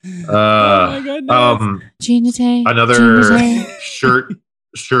 Oh my Uh, goodness. um, Jean Nate. another Jean Nate. shirt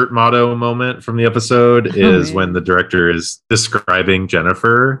shirt motto moment from the episode is man. when the director is describing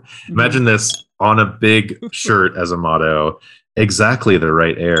Jennifer. Imagine this on a big shirt as a motto. Exactly the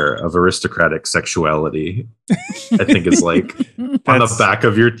right air of aristocratic sexuality. I think is like on the That's- back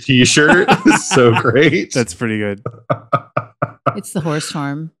of your t-shirt. It's so great. That's pretty good. It's the horse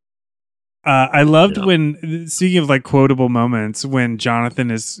farm. I loved Yeah. when, speaking of like quotable moments, when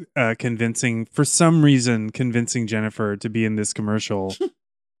Jonathan is for some reason, convincing Jennifer to be in this commercial. She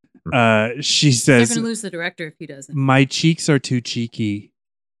They're says, going to lose the director if he doesn't. "My cheeks are too cheeky."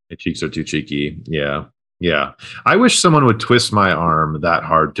 My cheeks are too cheeky. Yeah. Yeah. I wish someone would twist my arm that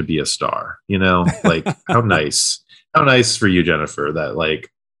hard to be a star. You know, like how nice. How nice for you, Jennifer, that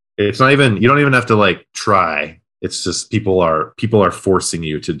like it's not even you don't even have to like try. It's just people are forcing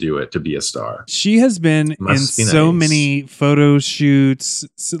you to do it to be a star. She has been in Must be so nice. many photo shoots.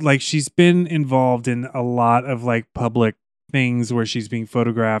 Like she's been involved in a lot of like public things where she's being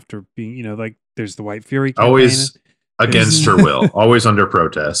photographed or being, you know, like there's the White Fury campaign. Always against her will, always under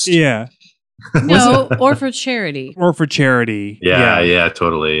protest. Yeah. No, or for charity. Or for charity. Yeah,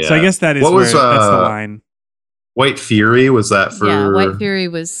 totally. Yeah. So I guess that is What was, that's the line. White Fury, was that for Yeah, White Fury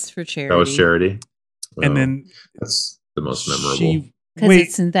was for charity. That was charity. And Oh, then that's the most memorable. she Because wait,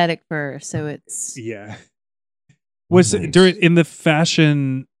 it's synthetic fur, so it's... yeah. Was Nice. during in the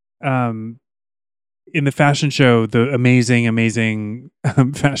fashion show, the amazing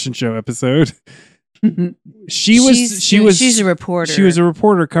fashion show episode. She's a reporter. She was a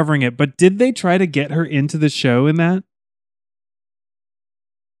reporter covering it, but did they try to get her into the show in that?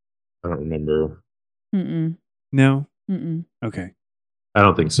 I don't remember. Mm-mm. No. Mm-mm. Okay. I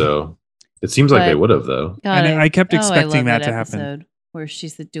don't think so. It seems like But- they would have though. God, And I kept I expecting love that to happen. episode where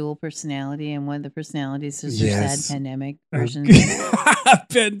she's the dual personality, and one of the personalities is her Yes. sad pandemic version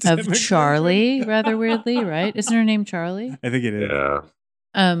Pandemic of Charlie. version. Rather weirdly, right? Isn't her name Charlie? I think it is. Yeah.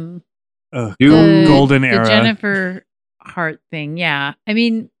 Um, Ugh, You- golden the era. Jennifer Hart thing. Yeah, I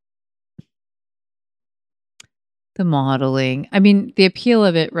mean, the modeling. I mean, the appeal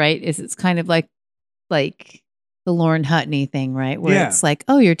of it, right, is it's kind of like the Lauren Hutney thing, right? Where Yeah. it's like,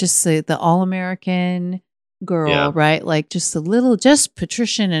 oh, you're just the all-American girl, Yeah. right? Like just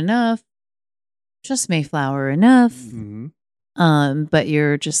patrician enough, just Mayflower enough. Mhm. But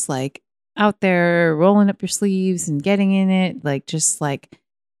you're just like out there rolling up your sleeves and getting in it, like just like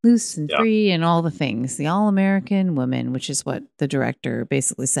loose and Yeah. free and all the things. The all-American woman, which is what the director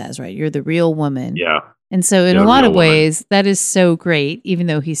basically says, right? You're the real woman. Yeah. And so in You're a the lot real of woman. ways, that is so great, even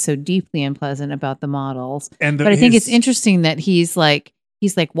though he's so deeply unpleasant about the models. And But I think it's interesting that he's like,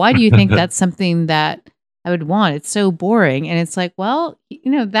 why do you think that's something that I would want? It's so boring. And it's like, well,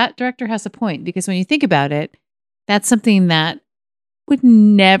 you know, that director has a point, because when you think about it, that's something that would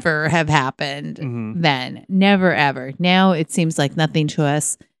never have happened Mhm. then. Never, ever. Now it seems like nothing to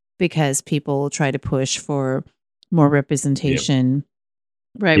us because people try to push for more representation.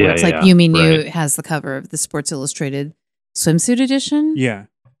 Right. Where Yeah, it's like yeah, Yumi New right. has the cover of the Sports Illustrated swimsuit edition. Yeah.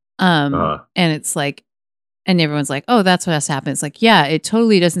 And it's like, and everyone's like, oh, that's what has to happen. It's like, yeah, it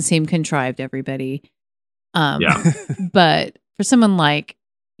totally doesn't seem contrived, everybody. Yeah. But for someone like,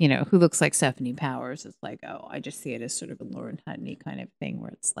 you know, who looks like Stephanie Powers, it's like, oh, I just see it as sort of a Lauren Hutney kind of thing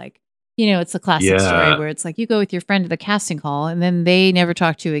where it's like, you know, it's a classic Yeah. story where it's like you go with your friend to the casting call and then they never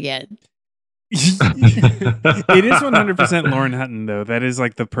talk to you again. It is 100% Lauren Hutton, though. That is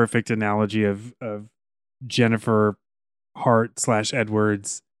like the perfect analogy of Jennifer Hart /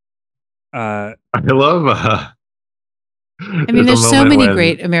 Edwards. I love. I mean, there's so many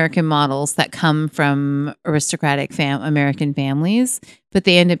great American models that come from aristocratic American families, but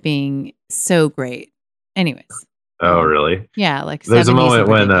they end up being so great. Anyways, Oh, really? yeah, like There's a 70s in moment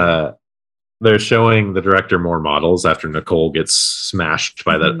when particular. they're showing the director more models after Nicole gets smashed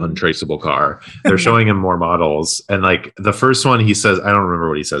by that Mhm. untraceable car. They're showing him more models. And like the first one, he says, I don't remember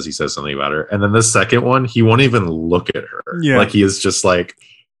what he says. He says something about her. And then the second one, he won't even look at her. Yeah. Like he is just like,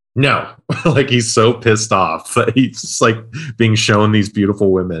 no. Like he's so pissed off that he's just like being shown these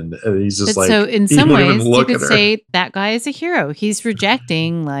beautiful women. And he's just But like, so in he some won't even ways, you look could at her. say that guy is a hero. He's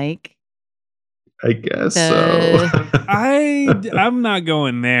rejecting like I guess the- so. I'm not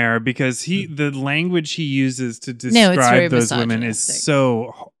going there because the language he uses to No, it's very describe those women is misogynistic.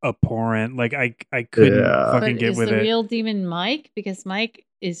 so abhorrent. Like I couldn't Yeah. fucking But get is with the it. real demon Mike? Because Mike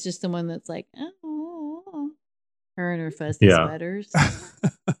is just the one that's like, oh, her and her fuzzy Yeah. sweaters.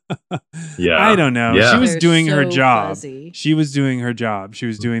 Yeah. I don't know. Yeah. She was They're doing her so job. fuzzy. She was doing her job. She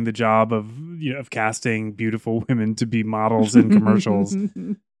was doing the job of of casting beautiful women to be models in commercials.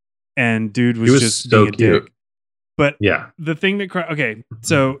 And dude was, He was just so being a cute. dick. But Yeah. the thing that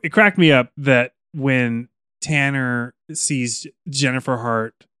so it cracked me up that when Tanner sees Jennifer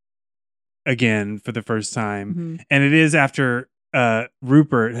Hart again for the first time. Mhm. And it is after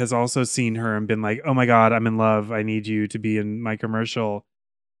Rupert has also seen her and been like, oh my God, I'm in love. I need you to be in my commercial.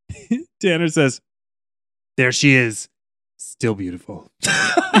 Tanner says, there she is. Still beautiful.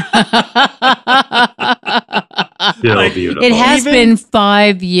 Still Like, beautiful. It has Even- been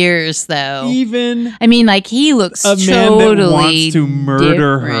 5 years, though. Even I mean, like, he looks a man totally that wants to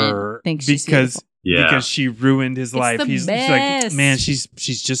murder different. her Thinks she's because Yeah. because she ruined his life. the He's like, best. man, she's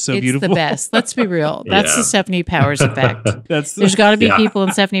just so it's beautiful. the best. Let's be real. That's Yeah. the Stephanie Powers effect. That's There's got to be Yeah. people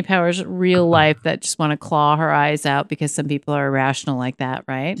in Stephanie Powers' real life that just want to claw her eyes out because some people are irrational like that,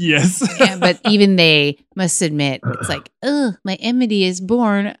 right? yes. But even they must admit, it's like, oh, my enmity is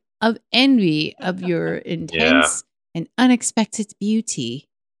born of envy of your intense and unexpected beauty.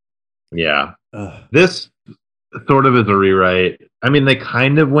 Yeah. Ugh. This sort of is a rewrite. I mean, they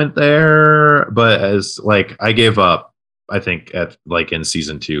kind of went there, but as like I gave up, I think at like in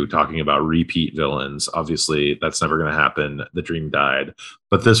season 2, talking about repeat villains. Obviously, that's never going to happen. The dream died.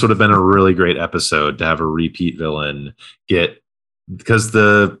 But this would have been a really great episode to have a repeat villain get, because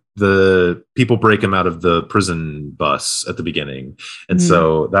the people break him out of the prison bus at the beginning, and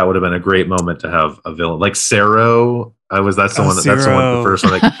so that would have been a great moment to have a villain like Cero. That's the one. That's the one. The first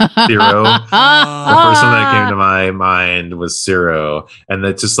one. Cero. The first one that came to my mind was Cero, and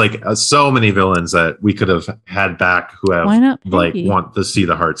that's just like so many villains that we could have had back who have Why not like Peggy? want to see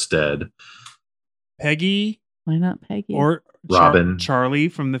the Hearts dead. Peggy Why not Peggy? or Robin. Charlie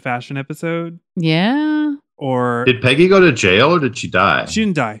from the fashion episode, yeah. or Did Peggy go to jail or did she die? she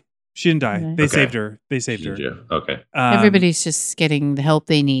didn't die. She didn't die. Okay. They Okay. saved her. They saved her. Yeah. Okay. Everybody's just getting the help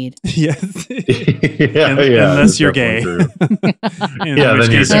they need. Yes. yeah, Unless you're gay. definitely true. In Yeah, which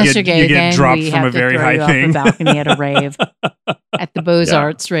then you're case gay. Unless you're gay, you get then dropped we from have a to very throw high you thing. off a balcony at a rave, at the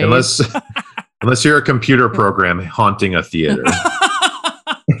Beaux-Arts rave. Unless you're a computer program haunting a theater.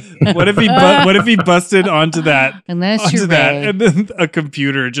 What if he busted onto that? Unless Onto you're that, Ray. and then a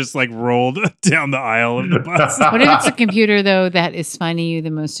computer just like rolled down the aisle of the bus. What if it's a computer, though, that is finding you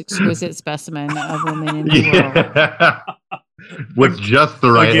the most exquisite specimen of women in the world? Yeah. With just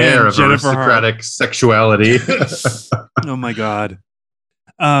the right Again, air of Jennifer aristocratic sexuality. Oh my god.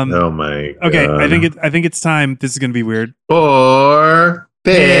 Oh my god. Okay, I think it's time. This is gonna be weird. Or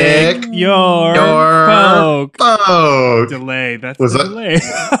pick your poke. poke. Delay. That's Was the that- delay.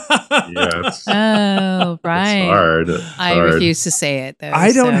 Yes. Oh, right. It's hard. It's I hard. refuse to say it, though.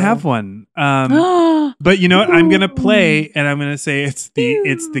 I don't so- have one. But you know what? I'm gonna play, and I'm gonna say it's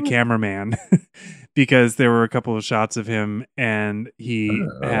the cameraman, because there were a couple of shots of him, and he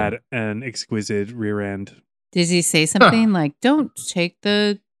Oh. had an exquisite rear end. Did he say something like, don't take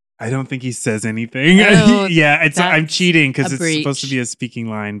the... I don't think he says anything. Oh, yeah, I'm that's cheating because a it's supposed to breach. be a speaking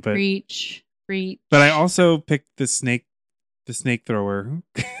line, but Breach. I also picked the snake thrower,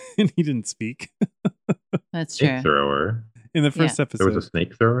 and he didn't speak That's Snake true. thrower. in the first There episode. was a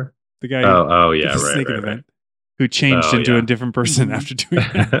snake thrower? The guy Oh, who yeah, did the right, snake right, event, who changed Oh, into yeah. a different person Mhm. after doing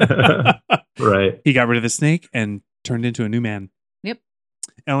that. right. Right. He got rid of the snake and turned into a new man. Yep.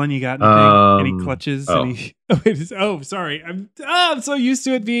 Ellen, you got anything? Any Um, clutches? oh. Any... Sorry. I'm so used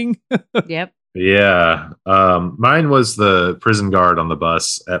to it being. Yep. Yeah. Mine was the prison guard on the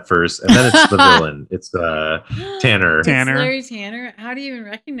bus at first, and then it's the villain. It's Tanner. Tanner. It's Larry Tanner. How do you even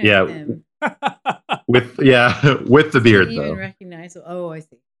recognize Yeah. him? with the beard Do you even though. recognize? Oh, I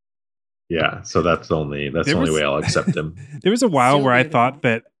see. Yeah. So that's the only There way was- I'll accept him. There was a while Still where I beautiful.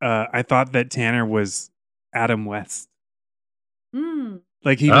 thought that Tanner was Adam West. Hmm.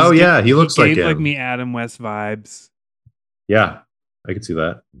 Like he. Oh, was yeah, he looks like gave like him. me Adam West vibes, Yeah. I can see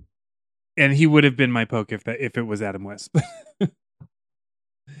that. and he would have been my poke if it was Adam West.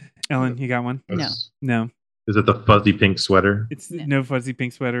 Ellen, you got one? No. No, Is it the fuzzy pink sweater? it's No. no fuzzy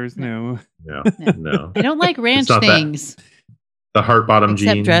pink sweaters. No. No. No. No. I don't like ranch not that. things. The heart bottom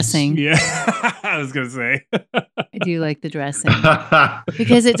Except jeans. dressing. Yeah, I was gonna say. I do like the dressing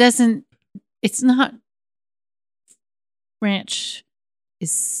because it's not ranch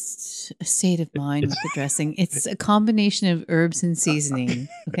is a state of mind with the dressing. It's a combination of herbs and seasoning.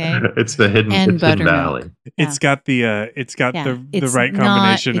 Okay. It's the hidden, And it's hidden buttermilk. valley. It's got the Yeah, the it's right not-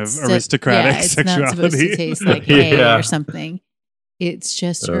 combination of it's the- aristocratic yeah, it's not supposed sexuality. to taste like hay Yeah. or something. It's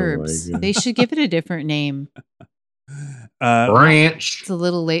just Oh my herbs. goodness. They should give it a different name. Ranch. It's a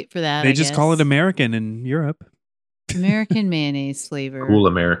little late for that. they I just call it guess. American in Europe. American mayonnaise flavor. Cool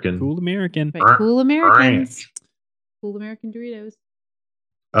American. Cool American. Right, cool Americans. Ranch. Cool American Doritos.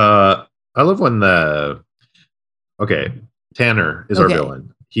 I love when Tanner is our Okay.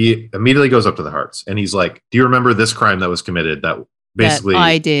 villain. He immediately goes up to the Hearts and he's like, "Do you remember this crime that was committed that basically That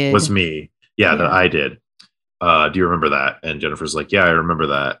I did. was me? Yeah, that Yeah. I did." do you remember that? And Jennifer's like, yeah, I remember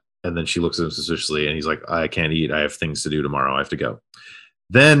that. And then she looks at him suspiciously and he's like, I can't eat. I have things to do tomorrow. I have to go.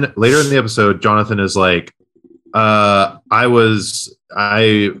 Then later in the episode, Jonathan is like, he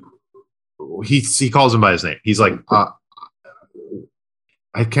calls him by his name. He's like, I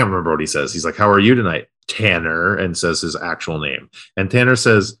can't remember what he says. He's like, how are you tonight? Tanner, and says his actual name. And Tanner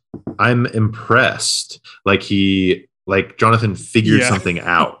says, I'm impressed. Like Jonathan figured something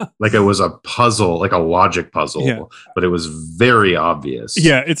out. Like it was a puzzle, like a logic puzzle, but it was very obvious.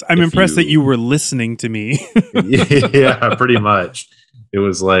 Yeah, I'm impressed that you were listening to me. Yeah, pretty much. It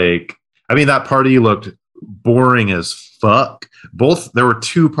was like, I mean, that party looked boring as fuck. There were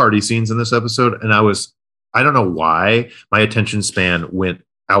 2 party scenes in this episode, and I don't know why my attention span went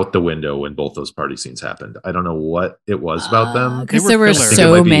out the window when both those party scenes happened. I don't know what it was about them. Because there were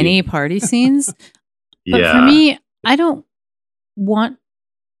so many party scenes. But for me, I don't want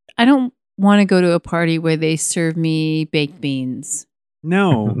to go to a party where they serve me baked beans.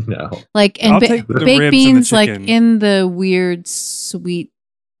 No. Like, and baked beans, like in the weird, sweet,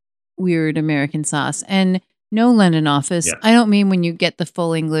 weird American sauce. And no London office. Yeah. I don't mean when you get the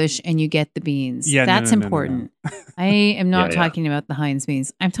full English and you get the beans. Yeah, that's important. No. I am not talking about the Heinz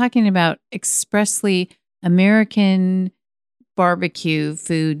beans. I'm talking about expressly American barbecue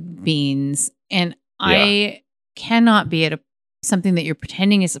food beans. And I cannot be at something that you're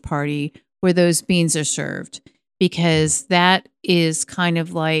pretending is a party where those beans are served, because that is kind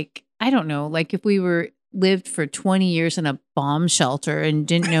of like, I don't know, like if we lived for 20 years in a bomb shelter and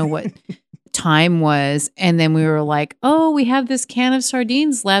didn't know what time was, and then we were like, oh, we have this can of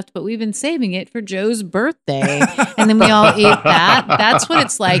sardines left, but we've been saving it for Joe's birthday, and then we all ate that. That's what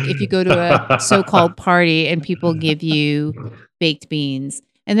it's like if you go to a so-called party and people give you baked beans.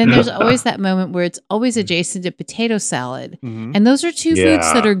 And then there's always that moment where it's always adjacent to potato salad. Mm-hmm. And those are 2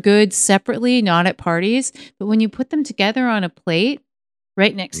 foods that are good separately, not at parties. But when you put them together on a plate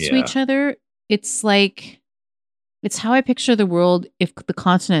right next to each other, it's like, it's how I picture the world if the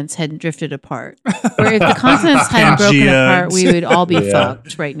continents hadn't drifted apart. Or if the continents hadn't broken apart, we would all be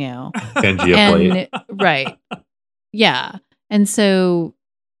fucked right now. Pangea plate. Right. Yeah. And so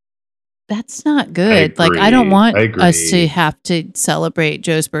that's not good. Like, I don't want us to have to celebrate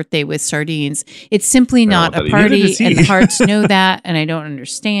Joe's birthday with sardines. It's simply not a party, and the Harts know that, and I don't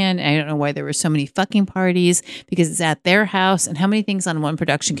understand. I don't know why there were so many fucking parties, because it's at their house, and how many things on one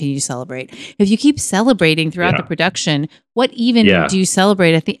production can you celebrate? If you keep celebrating throughout the production, what even do you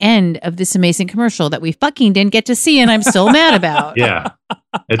celebrate at the end of this amazing commercial that we fucking didn't get to see and I'm still mad about? Yeah.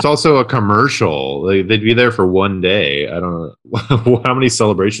 It's also a commercial. They'd be there for one day. I don't know. How many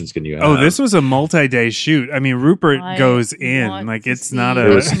celebrations can you have? Oh, this was a multi-day shoot. I mean, Rupert goes in. Like, it's not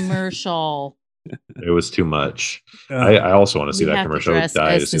a commercial. It was too much. I also want to see that commercial.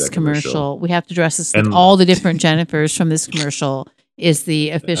 We have to dress as all the different Jennifers from this commercial. Is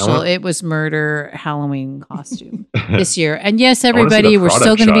the official It Was Murder Halloween costume this year. And yes, everybody, we're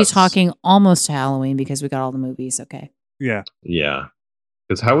still going to be talking almost to Halloween because we got all the movies. Okay. Yeah. Yeah.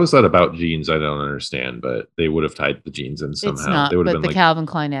 Because how was that about jeans? I don't understand, but they would have tied the jeans in somehow. It's not, they would but have the been Calvin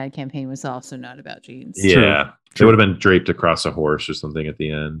Klein ad campaign was also not about jeans. Yeah. True. They would have been draped across a horse or something at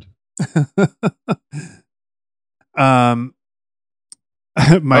the end.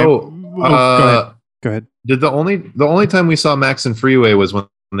 Go ahead. Did the only time we saw Max and Freeway was when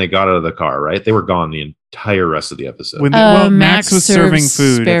they got out of the car, right? They were gone the entire rest of the episode. Max was serving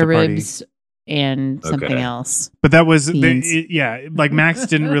food spare at the party. Ribs and something else. But that was like Max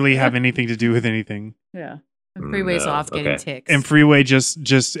didn't really have anything to do with anything. Yeah. And Freeway's off getting ticks. And Freeway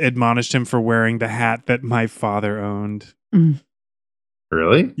just admonished him for wearing the hat that my father owned.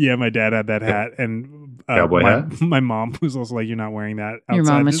 Really? Yeah, my dad had that hat, and cowboy hat. My mom was also like, "You're not wearing that." Your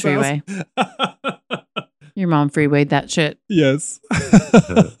mom was Freeway. Your mom Freewayed that shit. Yes.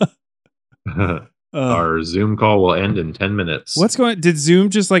 Our Zoom call will end in 10 minutes. What's going? Did Zoom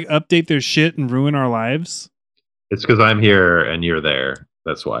just like update their shit and ruin our lives? It's because I'm here and you're there.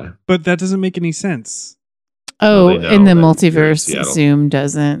 That's why. But that doesn't make any sense. Oh, in the multiverse, Zoom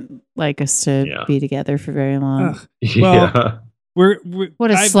doesn't like us to be together for very long. Well, we're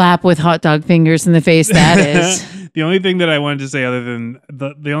what a slap with hot dog fingers in the face that is. The only thing that I wanted to say, other than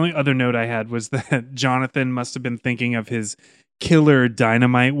the only other note I had, was that Jonathan must have been thinking of his killer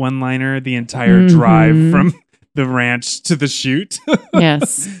dynamite one-liner the entire drive from the ranch to the shoot.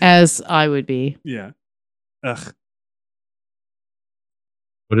 Yes, as I would be. Yeah. Ugh.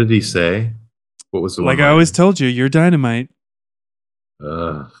 What did he say? What was the like? I always told you, you're dynamite.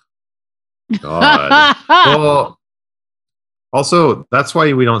 Ugh. God. Well. Also, that's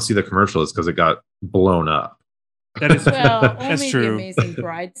why we don't see the commercial, is because it got blown up. That is Well, that's only true. the Amazing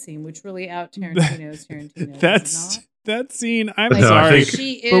Bride scene, which really out Tarantino's Tarantino. That's that scene. I'm like, No, I sorry. think-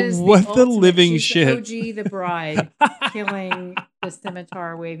 she but is what the ultimate- living she's shit? The OG, the bride, killing the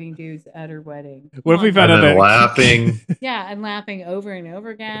scimitar waving dudes at her wedding. What if we Come found on. out And then that laughing. Yeah, and laughing over and over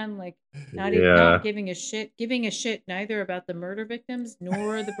again, like not Yeah. giving a shit neither about the murder victims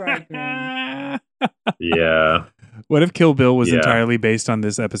nor the bridegroom. Yeah. What if Kill Bill was Yeah. entirely based on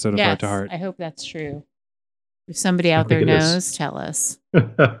this episode of Yes, Heart to Heart? I hope that's true. If somebody out think there it is. knows, tell us.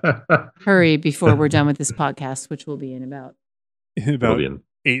 Hurry before we're done with this podcast, which will be in about. About Brilliant.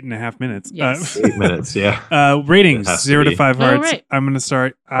 8.5 minutes. Yes. 8 minutes. Yeah. Ratings It has to 0 to be. 5 Oh, hearts. right. I'm gonna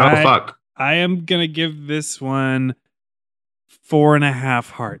start. Oh fuck. I am gonna give this one 4.5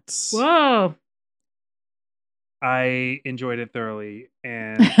 hearts. Whoa! I enjoyed it thoroughly,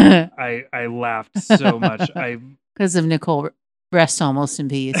 and I laughed so much. Because of Nicole, rest almost in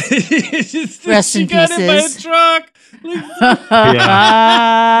peace. It's just that Rest she in got hit by a pieces. truck.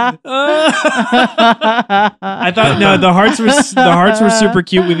 I thought the hearts were super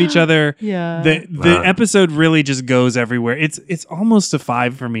cute with each other. Yeah. The episode really just goes everywhere. It's almost a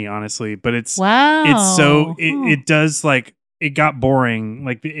 5 for me, honestly, but it's wow. it does like it got boring.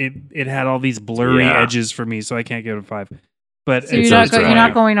 Like it had all these blurry Yeah. edges for me, so I can't give it a 5. But So it's you're not, does you're not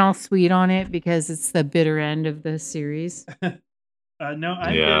drag. going all sweet on it because it's the bitter end of the series. no,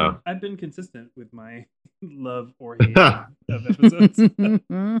 Yeah. I've been consistent with my love or hate of episodes.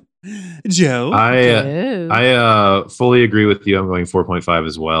 Joe, I fully agree with you. I'm going 4.5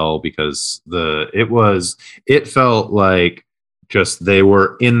 as well because it felt like just they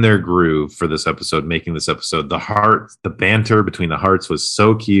were in their groove for this episode, making this episode. The banter between the hearts was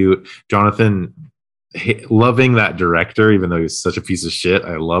so cute. Jonathan loving that director, even though he was such a piece of shit.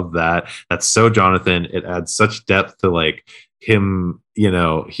 I love that. That's so Jonathan. It adds such depth to like him,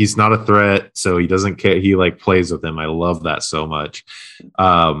 he's not a threat, so he doesn't care. He like plays with him. I love that so much.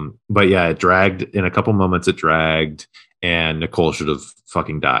 But yeah, it dragged in a couple moments. It dragged, and Nicole should have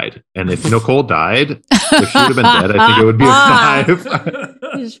fucking died. And if Nicole died, if she would have been dead, I think it would be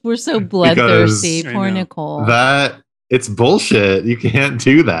a 5. We're so bloodthirsty. Because- Poor I know. Nicole. That it's bullshit. You can't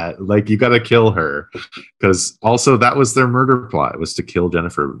do that. Like, you got to kill her, because also that was their murder plot, was to kill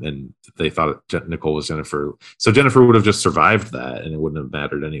Jennifer, and they thought Nicole was Jennifer. So Jennifer would have just survived that, and it wouldn't have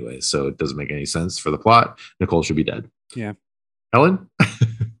mattered anyway. So it doesn't make any sense for the plot. Nicole should be dead. Yeah. Helen?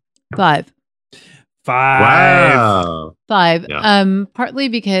 5. 5. Wow. 5. Yeah. Partly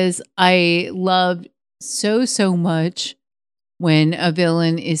because I loved so much when a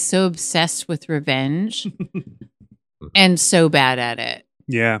villain is so obsessed with revenge and so bad at it.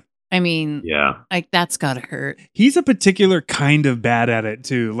 Yeah. I mean, Yeah. like that's gotta hurt. He's a particular kind of bad at it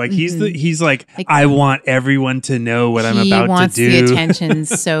too. Like he's like, Like, I want everyone to know what I'm about he wants to do. the attention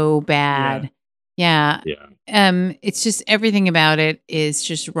so bad. Yeah. Yeah. It's just everything about it is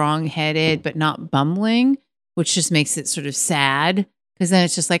just wrong-headed, but not bumbling, which just makes it sort of sad. Because then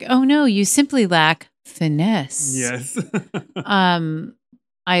it's just like, oh no, you simply lack finesse. Yes.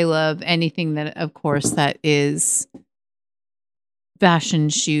 I love anything that, of course, that is fashion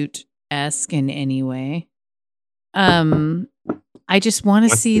shoot-esque in any way. I just want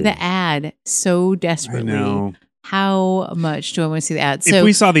to see the ad so I desperately. know. How much do I want to see the ad? If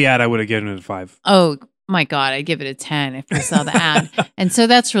we saw the ad, I would have given it a 5. Oh my God, I'd give it a 10 if we saw the ad. And so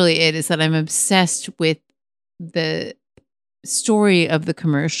that's really it, is that I'm obsessed with the story of the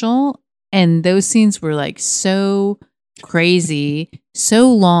commercial. And those scenes were like so crazy,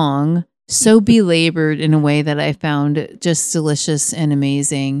 so long, so belabored in a way that I found just delicious and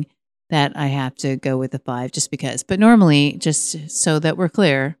amazing, that I have to go with a 5 just because. But normally, just so that we're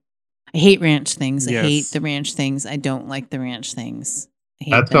clear, I hate ranch things. I Yes. hate the ranch things. I don't like the ranch things. I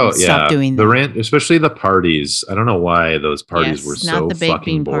hate That's them. how, Stop doing the them. rant, especially the parties. I don't know why those parties Yes, were not so the baked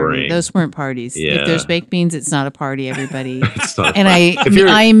fucking bean party. boring. Those weren't parties. Yeah. If there's baked beans, it's not a party, everybody. It's not- And If you're-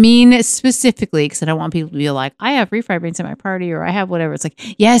 I mean specifically, because I don't want people to be like, I have refried beans at my party, or I have whatever. It's like,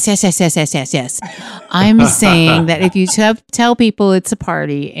 yes. I'm saying that if you tell people it's a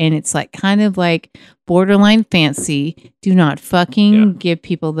party and it's like kind of like borderline fancy, do not fucking give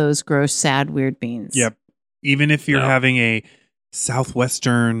people those gross, sad, weird beans. Yep. Even if you're No. having a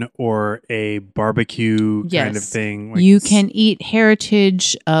Southwestern or a barbecue kind of Yes. thing. You can eat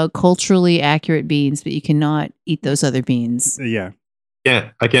heritage, culturally accurate beans, but you cannot eat those other beans. Yeah.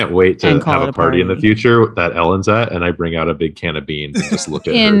 I can't wait to And call have it a a party in the party. future that Ellen's at, and I bring out a big can of beans and just look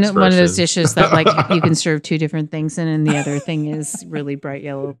at her In one of those expression. dishes that like you can serve two different things in, and the other thing is really bright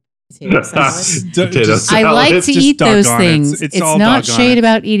yellow potato salad. Potato Just- salad. I like It's to just eat those doggone it. things. It's It's all not doggone shade it.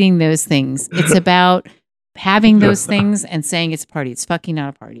 about eating those things. It's about having those things and saying it's a party. It's fucking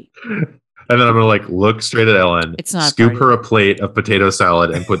not a party. And then I'm gonna like look straight at Ellen, It's not a scoop party. her a plate of potato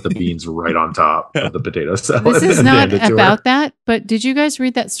salad, and put the beans right on top of the potato salad. This is and not hand it to her. about that, but did you guys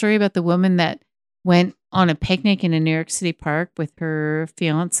read that story about the woman that went on a picnic in a New York City park with her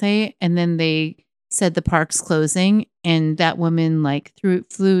fiance, and then they said the park's closing, and that woman like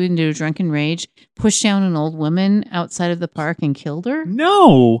flew into a drunken rage, pushed down an old woman outside of the park and killed her?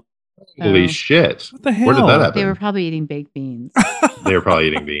 No. Holy Oh. shit! What the hell? Where did that happen? They were probably eating baked beans. They were probably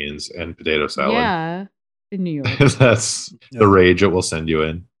eating beans and potato salad. Yeah, in New York. That's the rage it will send you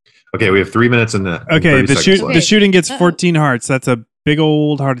in. Okay, we have 3 minutes and Okay, 30 the seconds left. the shooting gets 14 hearts. That's a big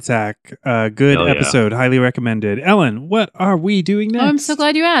old heart attack. Good Hell yeah. episode, highly recommended. Ellen, what are we doing next? Oh, I'm so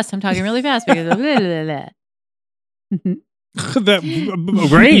glad you asked. I'm talking really fast because of blah, blah, blah.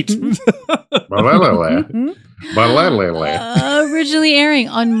 Great. Originally airing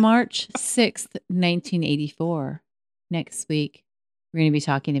on March 6th, 1984. Next week, we're going to be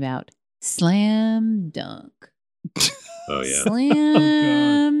talking about Slam Dunk. Oh yeah.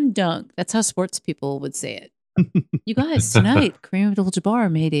 Slam Dunk. That's how sports people would say it. You guys, tonight, Kareem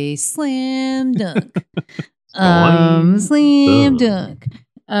Abdul-Jabbar made a slam dunk. Slam dunk.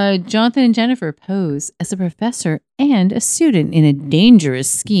 Jonathan and Jennifer pose as a professor and a student in a dangerous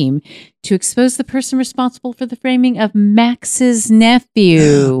scheme to expose the person responsible for the framing of Max's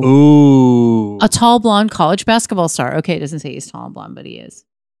nephew. Ooh. A tall blonde college basketball star. Okay, it doesn't say he's tall and blonde, but he is.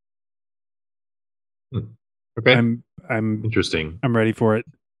 Okay. I'm Interesting. ready for it.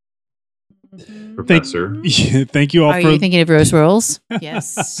 Professor. Thank you all Are for you thinking of Rose Rolls?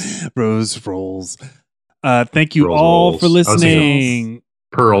 Yes. Rose Rolls. Thank you Rose all rolls. for I was thinking- listening.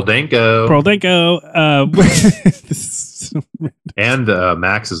 Pearl Danko. Pearl Danko. And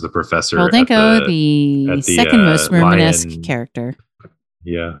Max is the professor. Pearl at Danko, the the at the, second most Merman-esque lion- character.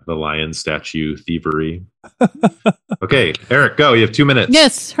 Yeah, the lion statue thievery. Okay, Eric, go. You have 2 minutes.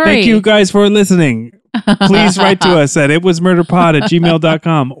 Yes, hurry. Thank you guys for listening. Please write to us at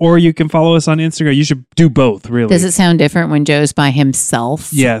itwasmurderpod@gmail.com, or you can follow us on Instagram. You should do both, really. Does it sound different when Joe's by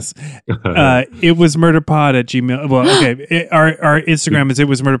himself? Yes. It was murderpod at gmail. Well, okay. Our Instagram is it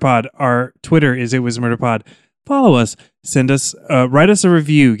was murderpod. Our Twitter is it was murderpod. Follow us. Send us, write us a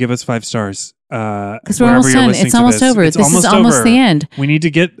review. Give us 5 stars. Because we're almost done. It's almost over. This is almost the end. We need to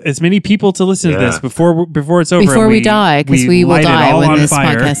get as many people to listen to this before it's over. Before and we die, because we will light it die all when on this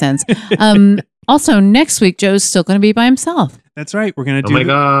fire. podcast ends. Also, next week, Joe's still going to be by himself. That's right. We're gonna do. Oh my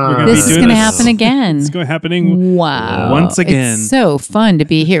God. We're gonna This be is doing going to happen again. It's going happening. Wow. Once again. It's so fun to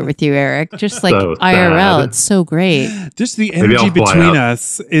be here with you, Eric. Just like So IRL. sad. It's so great. Just the Maybe energy I'll fly between out.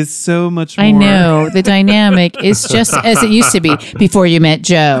 us is so much more. I know. The dynamic is just as it used to be before you met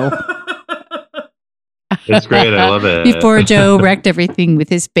Joe. It's great. I love it. Before Joe wrecked everything with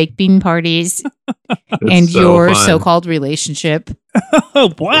his baked bean parties and so your fun. so-called relationship.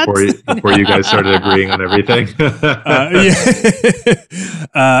 What? Before you guys started agreeing on everything. Yeah.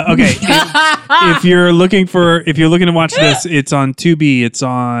 Okay. If you're looking to watch this, it's on Tubi. It's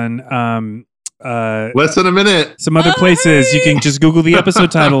on Less than a minute. some other places. You can just Google the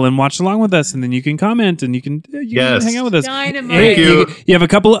episode title and watch along with us, and then you can comment and you can Yes. hang out with us. Dynamite. Thank you. You have a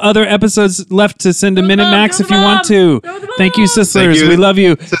couple of other episodes left to send to Minute Max if you want to. Thank you, Sizzlers. Thank you. We love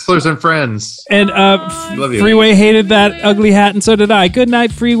you. Sizzlers and friends. And Love you. Freeway hated that ugly hat, and so did I. Good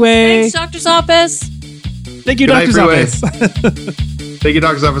night, Freeway. Thanks, Doctor's Office. Thank you, Good night, Doctor's Freeway. Office. Thank you,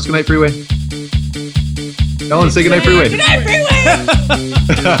 Doctor's Office. Good night, Freeway. Ellen, say good night, Freeway. Good night,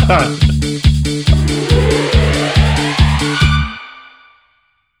 Freeway.